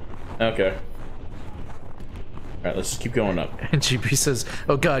 Okay. Alright, let's just keep going up. And GP says,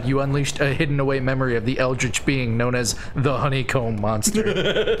 oh god, you unleashed a hidden away memory of the eldritch being known as the honeycomb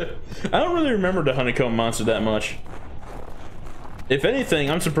monster. I don't really remember the honeycomb monster that much. If anything,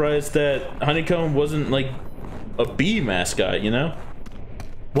 I'm surprised that honeycomb wasn't like a bee mascot, you know?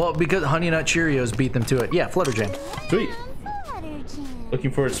 Well, because Honey Nut Cheerios beat them to it. Yeah, Flutter Jam. Sweet.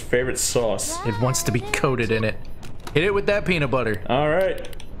 Looking for its favorite sauce. It wants to be coated in it. Hit it with that peanut butter.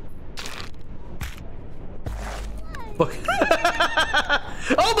 Alright. Look.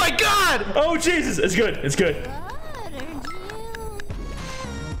 Oh my god! Oh Jesus, it's good, it's good.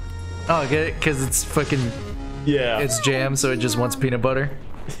 Oh, get it? Because it's fucking... Yeah. It's jam, so it just wants peanut butter.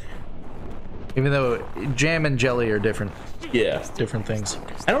 Even though jam and jelly are different. Yeah. Different things.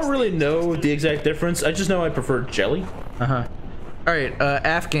 I don't really know the exact difference. I just know I prefer jelly. Uh-huh. Alright,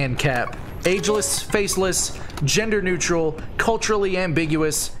 Afghan cap. Ageless, faceless, gender neutral, culturally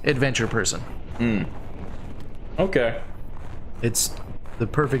ambiguous adventure person. Hmm. Okay. It's the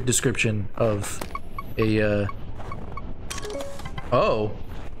perfect description of a, Oh.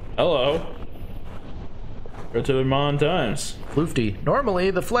 Hello. Go to the modern times. Floofty.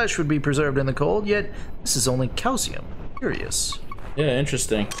 Normally, the flesh would be preserved in the cold, yet this is only calcium. Curious. Yeah,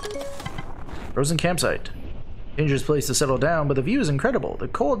 interesting. Frozen campsite. Dangerous place to settle down, but the view is incredible. The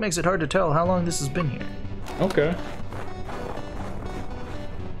cold makes it hard to tell how long this has been here. Okay.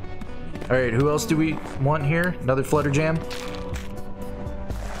 Alright, who else do we want here? Another Flutter Jam?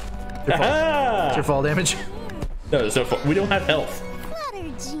 What's your fall damage? No, there's no fall. We don't have health.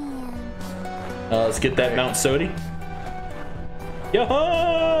 Let's get that Mount Sodi.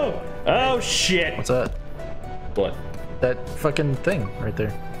 Yo-ho! Oh shit! What's that? What? That fucking thing right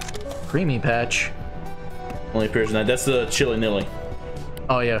there. Creamy patch. Only appears in that. That's the chili nilly.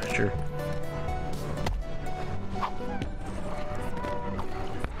 Oh yeah, sure.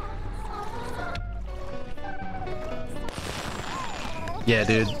 Yeah,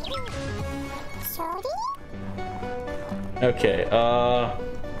 dude. Okay,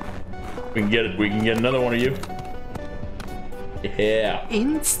 we can get it. We can get another one of you. Yeah.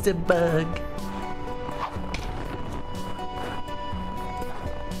 Instabug.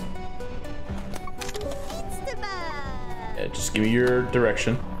 Yeah, just give me your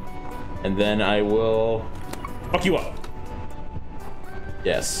direction, and then I will fuck you up.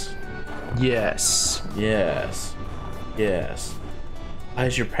 Yes. Yes. Yes. Yes. Why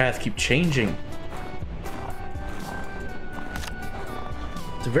does your path keep changing?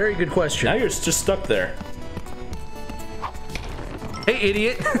 It's a very good question. Now you're just stuck there. Hey,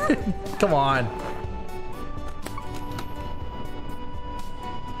 idiot. Come on.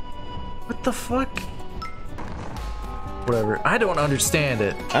 What the fuck? Whatever. I don't understand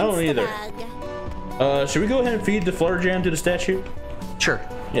it. I don't either. Should we go ahead and feed the flutter jam to the statue? Sure.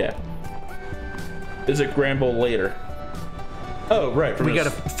 Yeah. Visit Gramble later. Oh, right. We gotta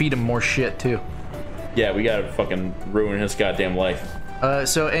feed him more shit, too. Yeah, we gotta fucking ruin his goddamn life.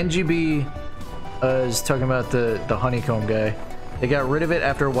 So NGB is talking about the honeycomb guy. They got rid of it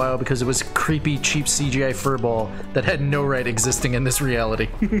after a while because it was creepy, cheap CGI furball that had no right existing in this reality.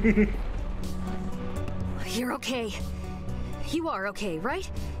 You're okay. You are okay, right?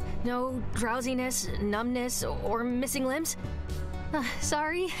 No drowsiness, numbness, or missing limbs?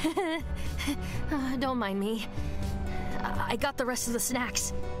 Sorry. Don't mind me. I got the rest of the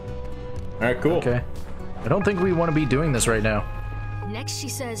snacks. Alright, cool. Okay. I don't think we want to be doing this right now. Next she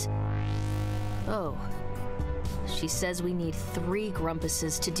says... Oh. She says we need 3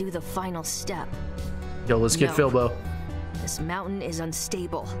 Grumpuses to do the final step. Yo, let's get Philbo. This mountain is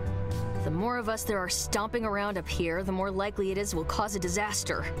unstable. The more of us there are stomping around up here, the more likely it is we'll cause a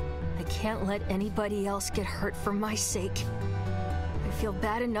disaster. I can't let anybody else get hurt for my sake. I feel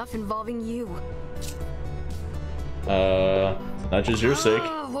bad enough involving you. Not just your sake.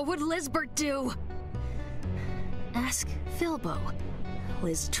 What would Lizbert do? Ask Philbo.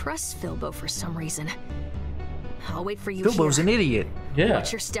 Liz trusts Philbo for some reason. I'll wait for you Philbo's here. an idiot. Yeah.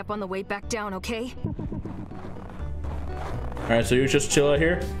 Watch your step on the way back down, okay? Alright, so you just chill out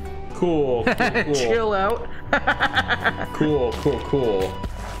here? Cool, cool. Chill out. Cool.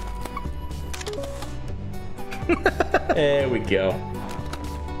 There we go.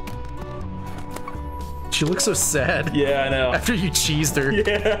 She looks so sad. Yeah, I know. After you cheesed her.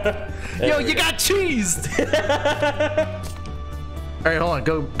 Yeah. Yo, you got cheesed! Alright, hold on.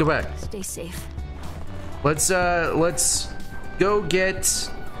 Go back. Stay safe. Let's go get...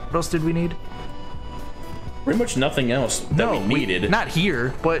 What else did we need? Pretty much nothing else that we needed. Not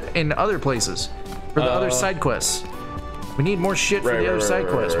here, but in other places. For the other side quests. We need more shit for the other side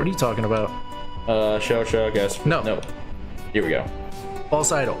quests. What are you talking about? Show, I guess. No. Here we go.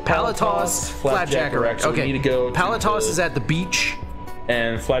 False idol. Palatos, Flapjack-a-Wreck. So we need to go. Palatos is at the beach.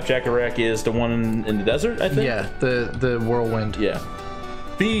 And Flapjack-a-Wreck is the one in the desert, I think? Yeah, the whirlwind. Yeah.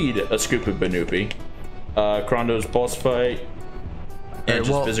 Feed a Scoopy Banoopy. Krondo's boss fight. And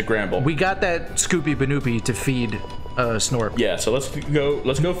just visit Gramble. We got that Scoopy Banoopy to feed Snorp. Yeah, so let's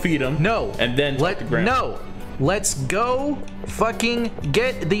go feed him. No. And then no. Let's go fucking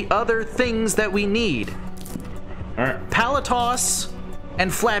get the other things that we need. Alright. Palatos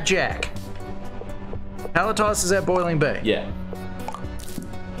and Flapjack. Palatos is at Boiling Bay. Yeah.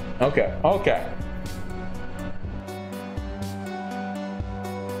 Okay.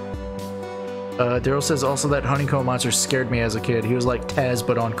 Daryl says also that honeycomb monster scared me as a kid. He was like Taz,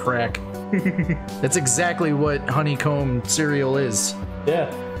 but on crack. That's exactly what honeycomb cereal is.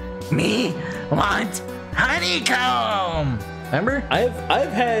 Yeah. Me want honeycomb. Remember?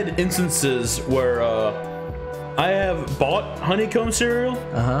 I've had instances where I have bought honeycomb cereal.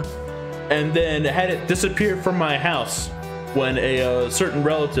 And then had it disappear from my house when a certain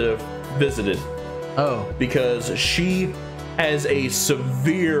relative visited. Oh. Because she has a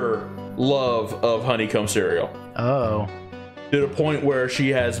severe love of honeycomb cereal. Oh. To the point where she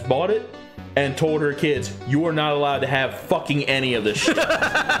has bought it and told her kids, you are not allowed to have fucking any of this shit.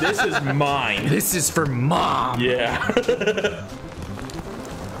 This is mine. This is for mom. Yeah.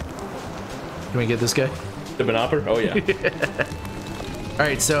 Can we get this guy? The Banopper? Oh, yeah.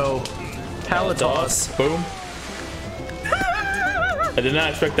 Alright, so Palatos. Boom. I did not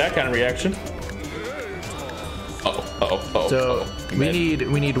expect that kind of reaction. So we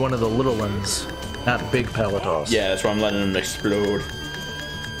need one of the little ones, not big Palatos. Yeah, that's why I'm letting them explode.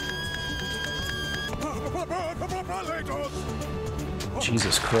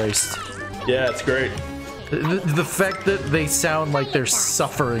 Jesus Christ. Yeah, it's great. The fact that they sound like they're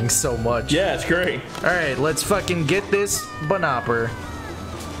suffering so much. Yeah, it's great. Alright, let's fucking get this Banopper.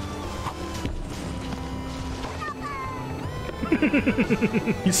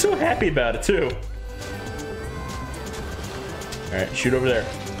 He's so happy about it, too. All right, shoot over there.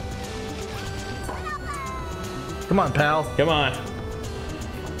 Come on, pal. Come on.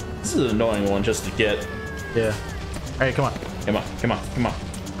 This is an annoying one just to get. Yeah. All right, come on. Come on, come on, come on.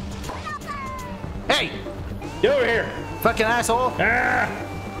 Hey! Get over here. Fucking asshole. Ah!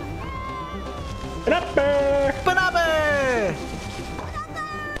 Banapper! Banapper!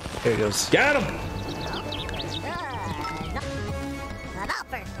 There he goes. Got him!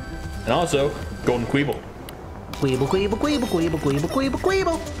 And also, Golden Queeble. Queeble, Queeble, Queeble, Queeble, Queeble, Queeble,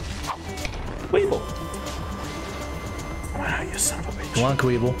 Queeble. Queeble. Wow, you son of a bitch. Come on,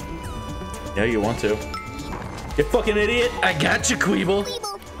 Queeble. Yeah, you want to. You fucking idiot. I got you, Queeble.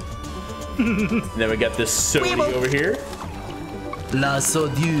 Then we got this Sody over here. La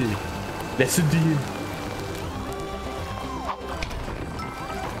Sodieu. La Sodieu.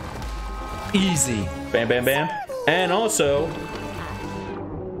 Easy. Bam, bam, bam. And also,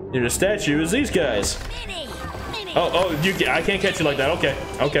 near the statue is these guys. Oh, I can't catch you like that. Okay,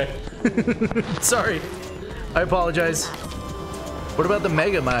 okay. Sorry. I apologize. What about the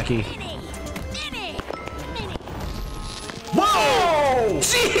Mega Maki? Whoa!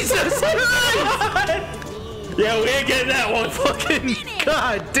 Jesus Christ! Yeah, we ain't getting that one. Fucking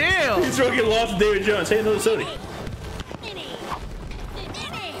god damn! He's fucking lost to David Jones. Hey, another Sody.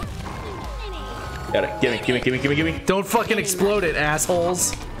 Got it. Gimme, gimme, gimme, gimme, gimme. Don't fucking explode it,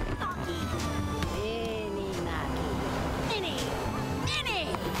 assholes.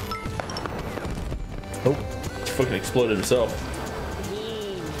 Oh, he fucking exploded himself.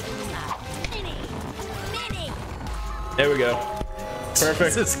 There we go.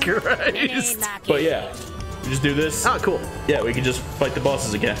 Perfect. Jesus Christ. But yeah, we just do this. Oh, cool. Yeah, we can just fight the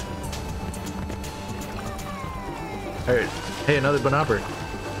bosses again. All right. Hey, another Banopper.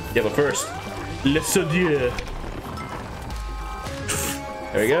 Yeah, but first, Le Sodieu.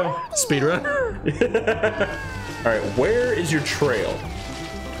 There we go. Speedrun. All right, where is your trail?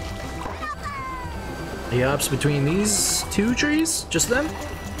 He hops between these two trees? Just them?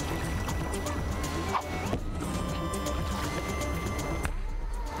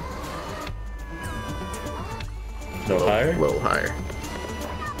 No higher? A little higher.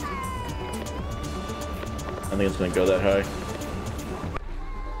 I think it's gonna go that high.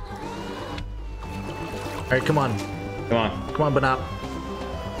 All right, come on. Come on. Come on, Banop.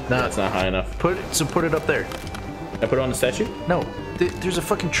 No, That's not high enough. put it up there. I put it on the statue? No, there's a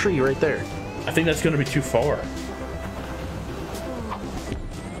fucking tree right there. I think that's gonna be too far.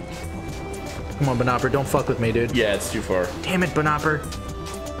 Come on, Banopper, don't fuck with me, dude. Yeah, it's too far. Damn it, Banopper.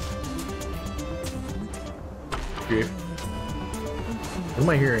 Here. What am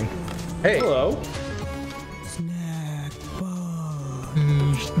I hearing? Hey. Hello. Snack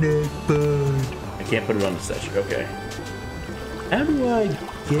bud. I can't put it on the statue. Okay. How do I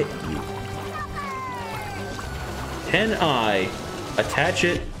get you? Can I attach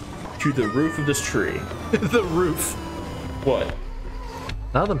it to the roof of this tree? The roof. What?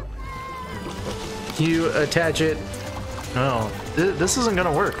 Nothing. You attach it. Oh, this isn't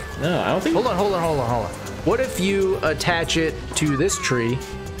gonna work. No, I don't think. Hold on. What if you attach it to this tree?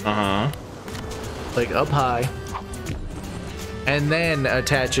 Like up high, and then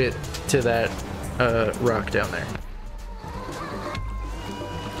attach it to that rock down there.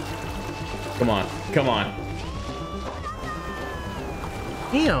 Come on, come on.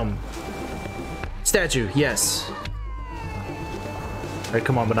 Damn. Statue, yes. All right,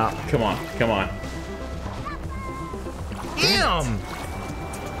 come on, but not. Come on, come on. Damn.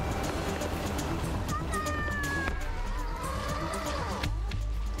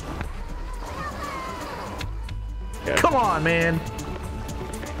 Okay. Come on, man.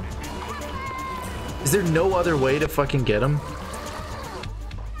 Is there no other way to fucking get him?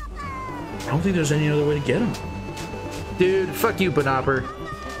 I don't think there's any other way to get him. Dude, fuck you, Banopper.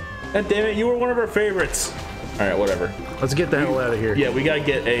 God damn it, you were one of our favorites. All right, whatever. Let's get the hell out of here. Yeah, we gotta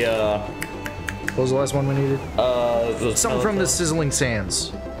get a, What was the last one we needed? Something from the Sizzling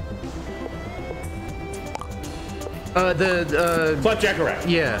Sands. Flapjack Rack.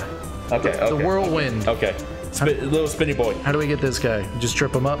 Yeah. Okay, The whirlwind. Okay. Little spinny boy. How do we get this guy? Just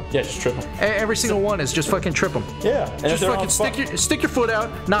trip him up? Yeah, just trip him. Every single one is just fucking trip him. Yeah. And just fucking stick your foot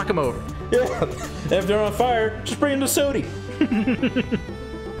out, knock him over. Yeah. And if they're on fire, just bring them to Sody.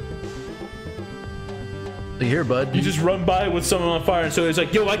 Look here, bud. You just run by with someone on fire, and Sody's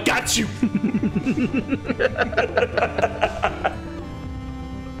like, "Yo, I got you."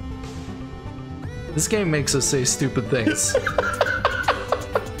 This game makes us say stupid things.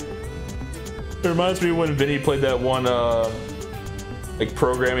 It reminds me when Vinny played that one like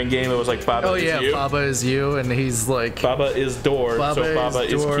programming game. It was like Baba is you. Baba is you, and he's like Baba is door, so Baba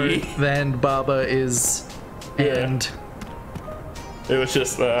is door, key. Then Baba is end. It was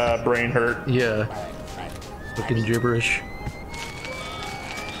just brain hurt. Yeah. Fucking gibberish.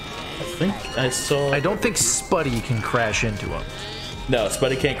 I think I saw... I don't think Spuddy can crash into him. No,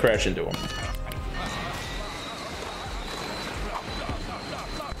 Spuddy can't crash into him.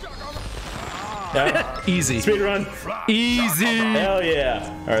 Yeah. Easy. Speed run. Easy. Hell yeah.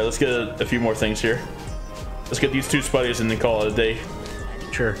 All right, let's get a few more things here. Let's get these 2 Spuddies and then call it a day.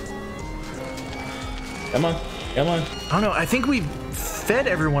 Sure. Come on. Come on. I don't know. I think we fed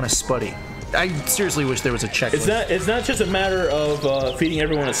everyone a Spuddy. I seriously wish there was a checklist. It's not just a matter of feeding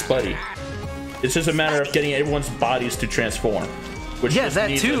everyone a Spuddy. It's just a matter of getting everyone's bodies to transform. Which yeah,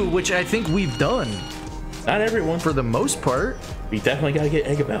 that too, which I think we've done. Not everyone. For the most part. We definitely gotta get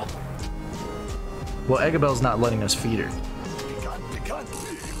Eggabell. Well, Eggabell's not letting us feed her.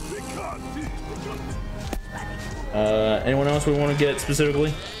 Anyone else we want to get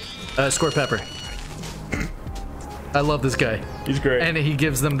specifically? Squirt Pepper. I love this guy. He's great. And he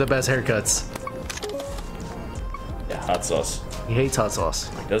gives them the best haircuts. Yeah, hot sauce. He hates hot sauce.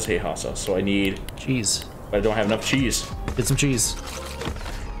 He does hate hot sauce, so I need cheese. But I don't have enough cheese. Get some cheese.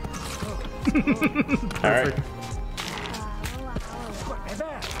 Alright.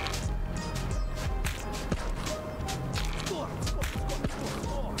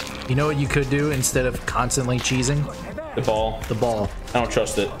 You know what you could do instead of constantly cheesing? The ball. The ball. I don't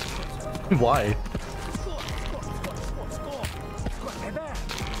trust it. Why?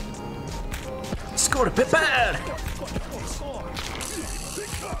 Scored a bit bad.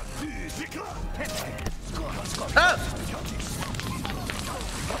 Ah!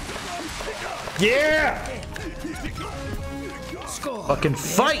 Yeah! Fucking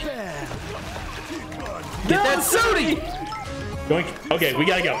fight! Get that Sody! Going. Okay, we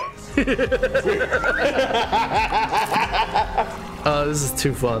gotta go. This is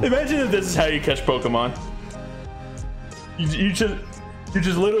too fun. Imagine if this is how you catch Pokemon. You just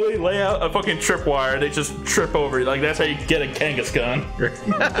literally lay out a fucking tripwire. They just trip over you. Like that's how you get a Kangaskhan.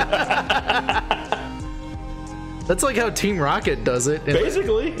 That's like how Team Rocket does it.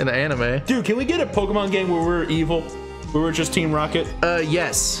 Basically, in the anime. Dude, can we get a Pokemon game where we're evil? Where we're just Team Rocket?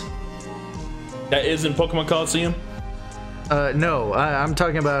 Yes. That is in Pokemon Coliseum? No, I'm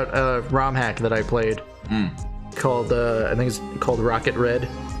talking about a ROM hack that I played called, I think it's called Rocket Red.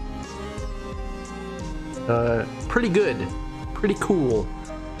 Pretty good, pretty cool,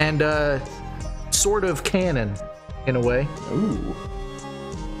 and sort of canon in a way. Ooh.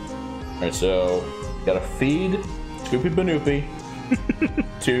 Alright, so gotta feed Scoopy Banoopy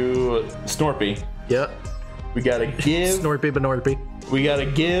to Snorpy. Yep. We gotta give Snorpy Banorpy. We gotta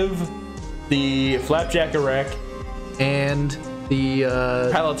give the Flapjack-a-Rack and the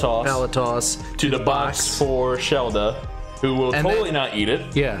Palatos to the box for Shelda, who will totally not eat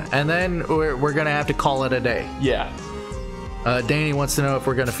it. Yeah, and then we're gonna have to call it a day. Yeah. Danny wants to know if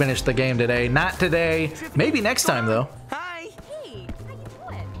we're gonna finish the game today. Not today. Maybe next time though. Hi. Hey, how you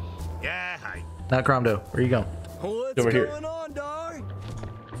doing? Yeah, hi. Not Cromdo. Where you going? What's over here. going on, Dar?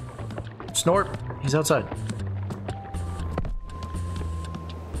 Snorp. He's outside.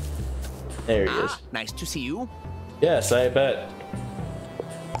 There he is. Nice to see you. Yes, I bet.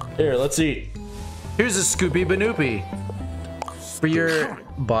 Here, let's eat. Here's a Scoopy Banoopy. For your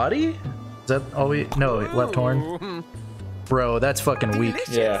body? Is that all we... No, left horn. Bro, that's fucking weak.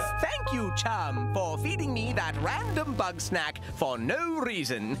 Delicious. Yeah. Thank you, chum, for feeding me that random bug snack for no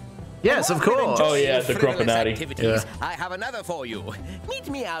reason. Yes, of course. Oh yeah, the Frivolous Grumpinati. activities, Yeah. I have another for you. Meet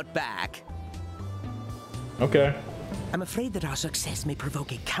me out back. Okay. I'm afraid that our success may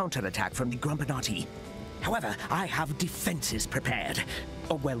provoke a counterattack from the Grumpinati. However, I have defenses prepared.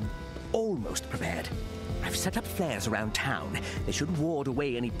 Or, well, almost prepared. I've set up flares around town. They should ward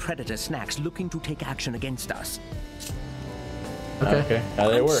away any predator snacks looking to take action against us. Okay. How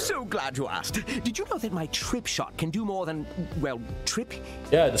do they I'm work? so glad you asked. Did you know that my trip shot can do more than, well, trip?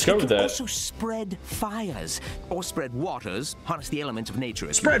 Yeah, I discovered It can that. also spread fires or spread waters, harness the elements of nature. if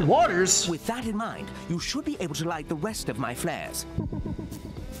you Spread will. waters? With that in mind, you should be able to light the rest of my flares.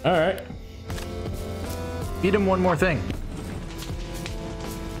 All right. Feed him one more thing.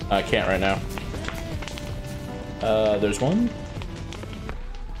 I can't right now. There's one.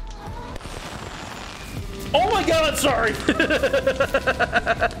 Oh my god, sorry!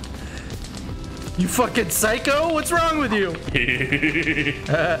 You fucking psycho? What's wrong with you?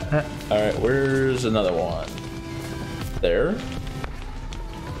 Alright, where's another one? There.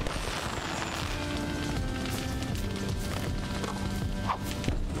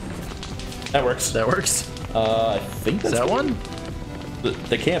 That works. That works. I think that's Is that one?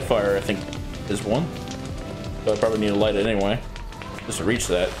 The campfire, I think, is one. So I probably need to light it anyway. Just to reach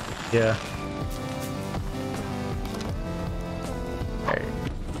that. Yeah.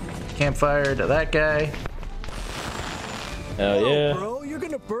 campfire to that guy. Hell yeah. Bro, you're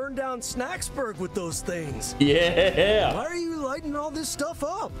gonna burn down Snacksburg with those things. Yeah. Why are you lighting all this stuff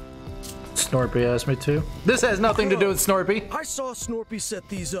up? Snorpy asked me to. This has nothing to do with Snorpy. I saw Snorpy set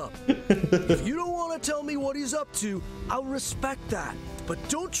these up. If you don't want to tell me what he's up to, I'll respect that. But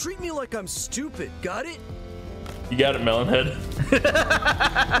don't treat me like I'm stupid, got it? You got it, Melonhead.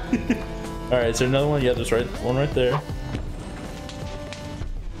 Alright, is there another one? Yeah, there's one right there.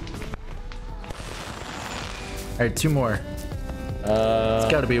 Alright, 2 more.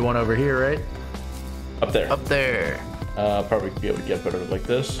 It's gotta be one over here, right? Up there. Up there. Probably be able to get better like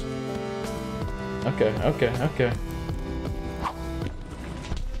this. Okay.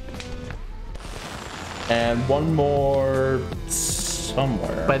 And one more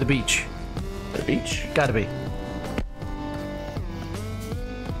somewhere. By the beach. By the beach? Gotta be.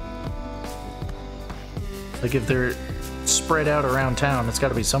 Like if they're spread out around town, it's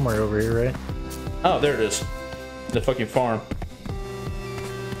gotta be somewhere over here, right? Oh, there it is. The fucking farm.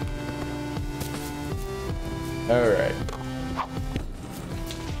 Alright.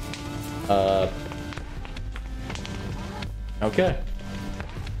 Okay.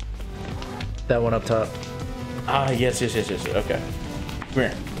 That one up top. Ah, yes. Okay. Come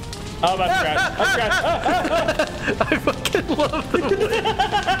here. Oh, my God. I fucking love the way.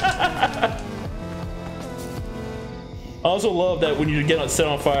 I also love that when you get set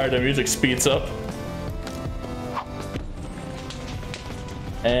on fire, the music speeds up.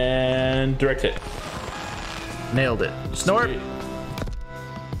 And direct hit. Nailed it. Snort. Sweet.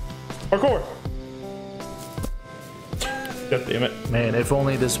 Parkour. God damn it. Man, if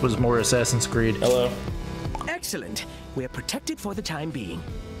only this was more Assassin's Creed. Hello. Excellent. We're protected for the time being.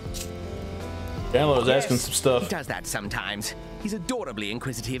 Danlo's asking some He stuff. does that sometimes. He's adorably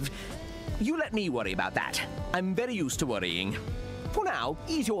inquisitive. You let me worry about that. I'm very used to worrying. For now,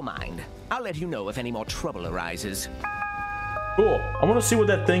 ease your mind. I'll let you know if any more trouble arises. Cool. I want to see what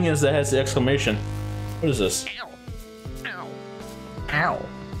that thing is that has the exclamation. What is this? Ow.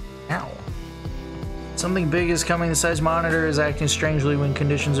 Something big is coming. The size monitor is acting strangely when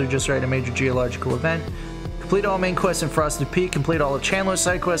conditions are just right. A major geological event. Complete all main quests in Frosted Peak. Complete all of Chandler's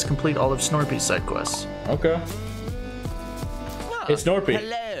side quests. Complete all of Snorpy's side quests. Okay. Hey, Snorpy.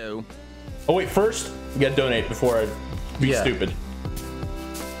 Hello. Oh, wait. First, we gotta donate before I be stupid.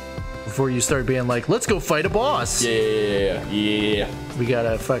 Before you start being like, let's go fight a boss. Yeah. We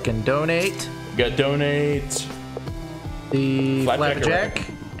gotta fucking donate. We gotta donate the Flapjack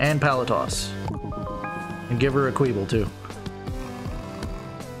and Palatos. And give her a Queeble, too.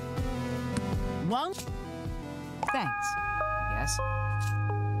 One. Thanks. Yes.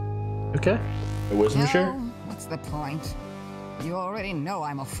 Okay. A wisdom share? What's the point? You already know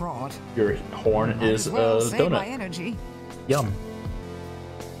I'm a fraud. Your horn is a Save my donut. energy. Yum.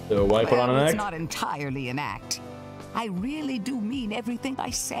 So why put on an It's act? not entirely an act. I really do mean everything I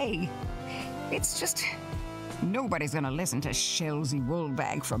say. It's just nobody's gonna listen to Shelsy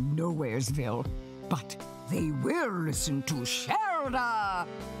Woolbag from Nowheresville, but they will listen to Shelda.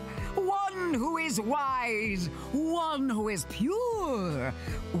 One who is wise, one who is pure,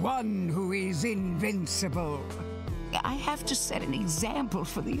 one who is invincible. I have to set an example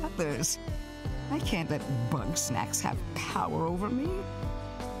for the others. I can't let Bugsnax have power over me.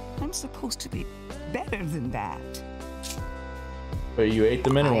 I'm supposed to be better than that. But you ate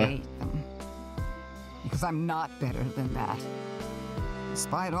them I anyway. ate them. Because I'm not better than that.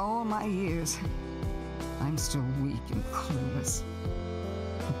 Despite all my years, I'm still weak and clueless.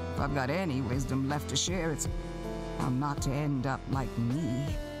 If I've got any wisdom left to share, it's how not to end up like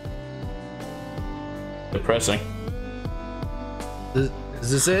me. Depressing. Is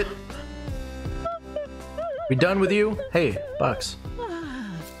this it? We done with you? Hey, Box.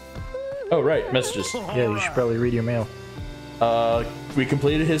 Oh, right. Messages. Yeah, you should probably read your mail. We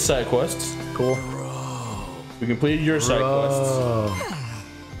completed his side quests. Cool. We completed your side quests.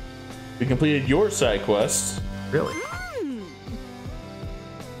 We completed your side quests. Really?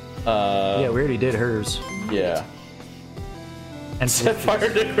 Yeah, we already did hers. Yeah. And set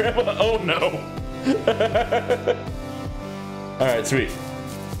fire to Grandma. Oh no. Alright, sweet.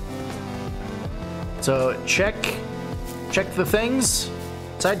 So check the things.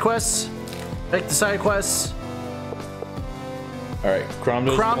 Side quests. Check the side quests. Alright,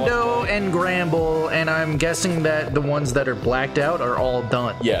 Cromdo and Gramble, and I'm guessing that the ones that are blacked out are all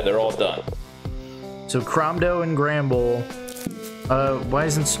done. Yeah, they're all done. So Cromdo and Gramble. Why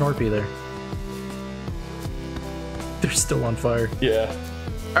isn't Snorpy there? They're still on fire. Yeah.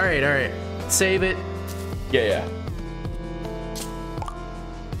 Alright. Save it. Yeah.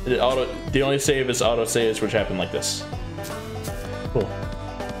 The only save is auto saves, which happen like this. Cool.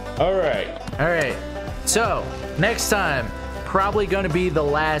 All right. All right. So next time, probably going to be the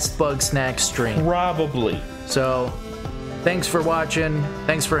last Bugsnax stream. Probably. So thanks for watching.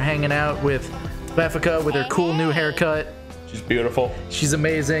 Thanks for hanging out with Beffica with her cool new haircut. She's beautiful. She's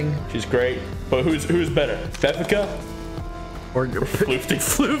amazing. She's great. But who's better, Beffica or Floofty?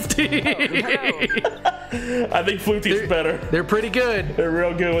 Floofty. I think Floofty's better. They're pretty good. They're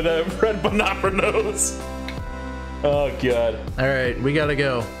real good with that red banana nose. Oh god. All right, we gotta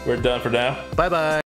go. We're done for now. Bye bye.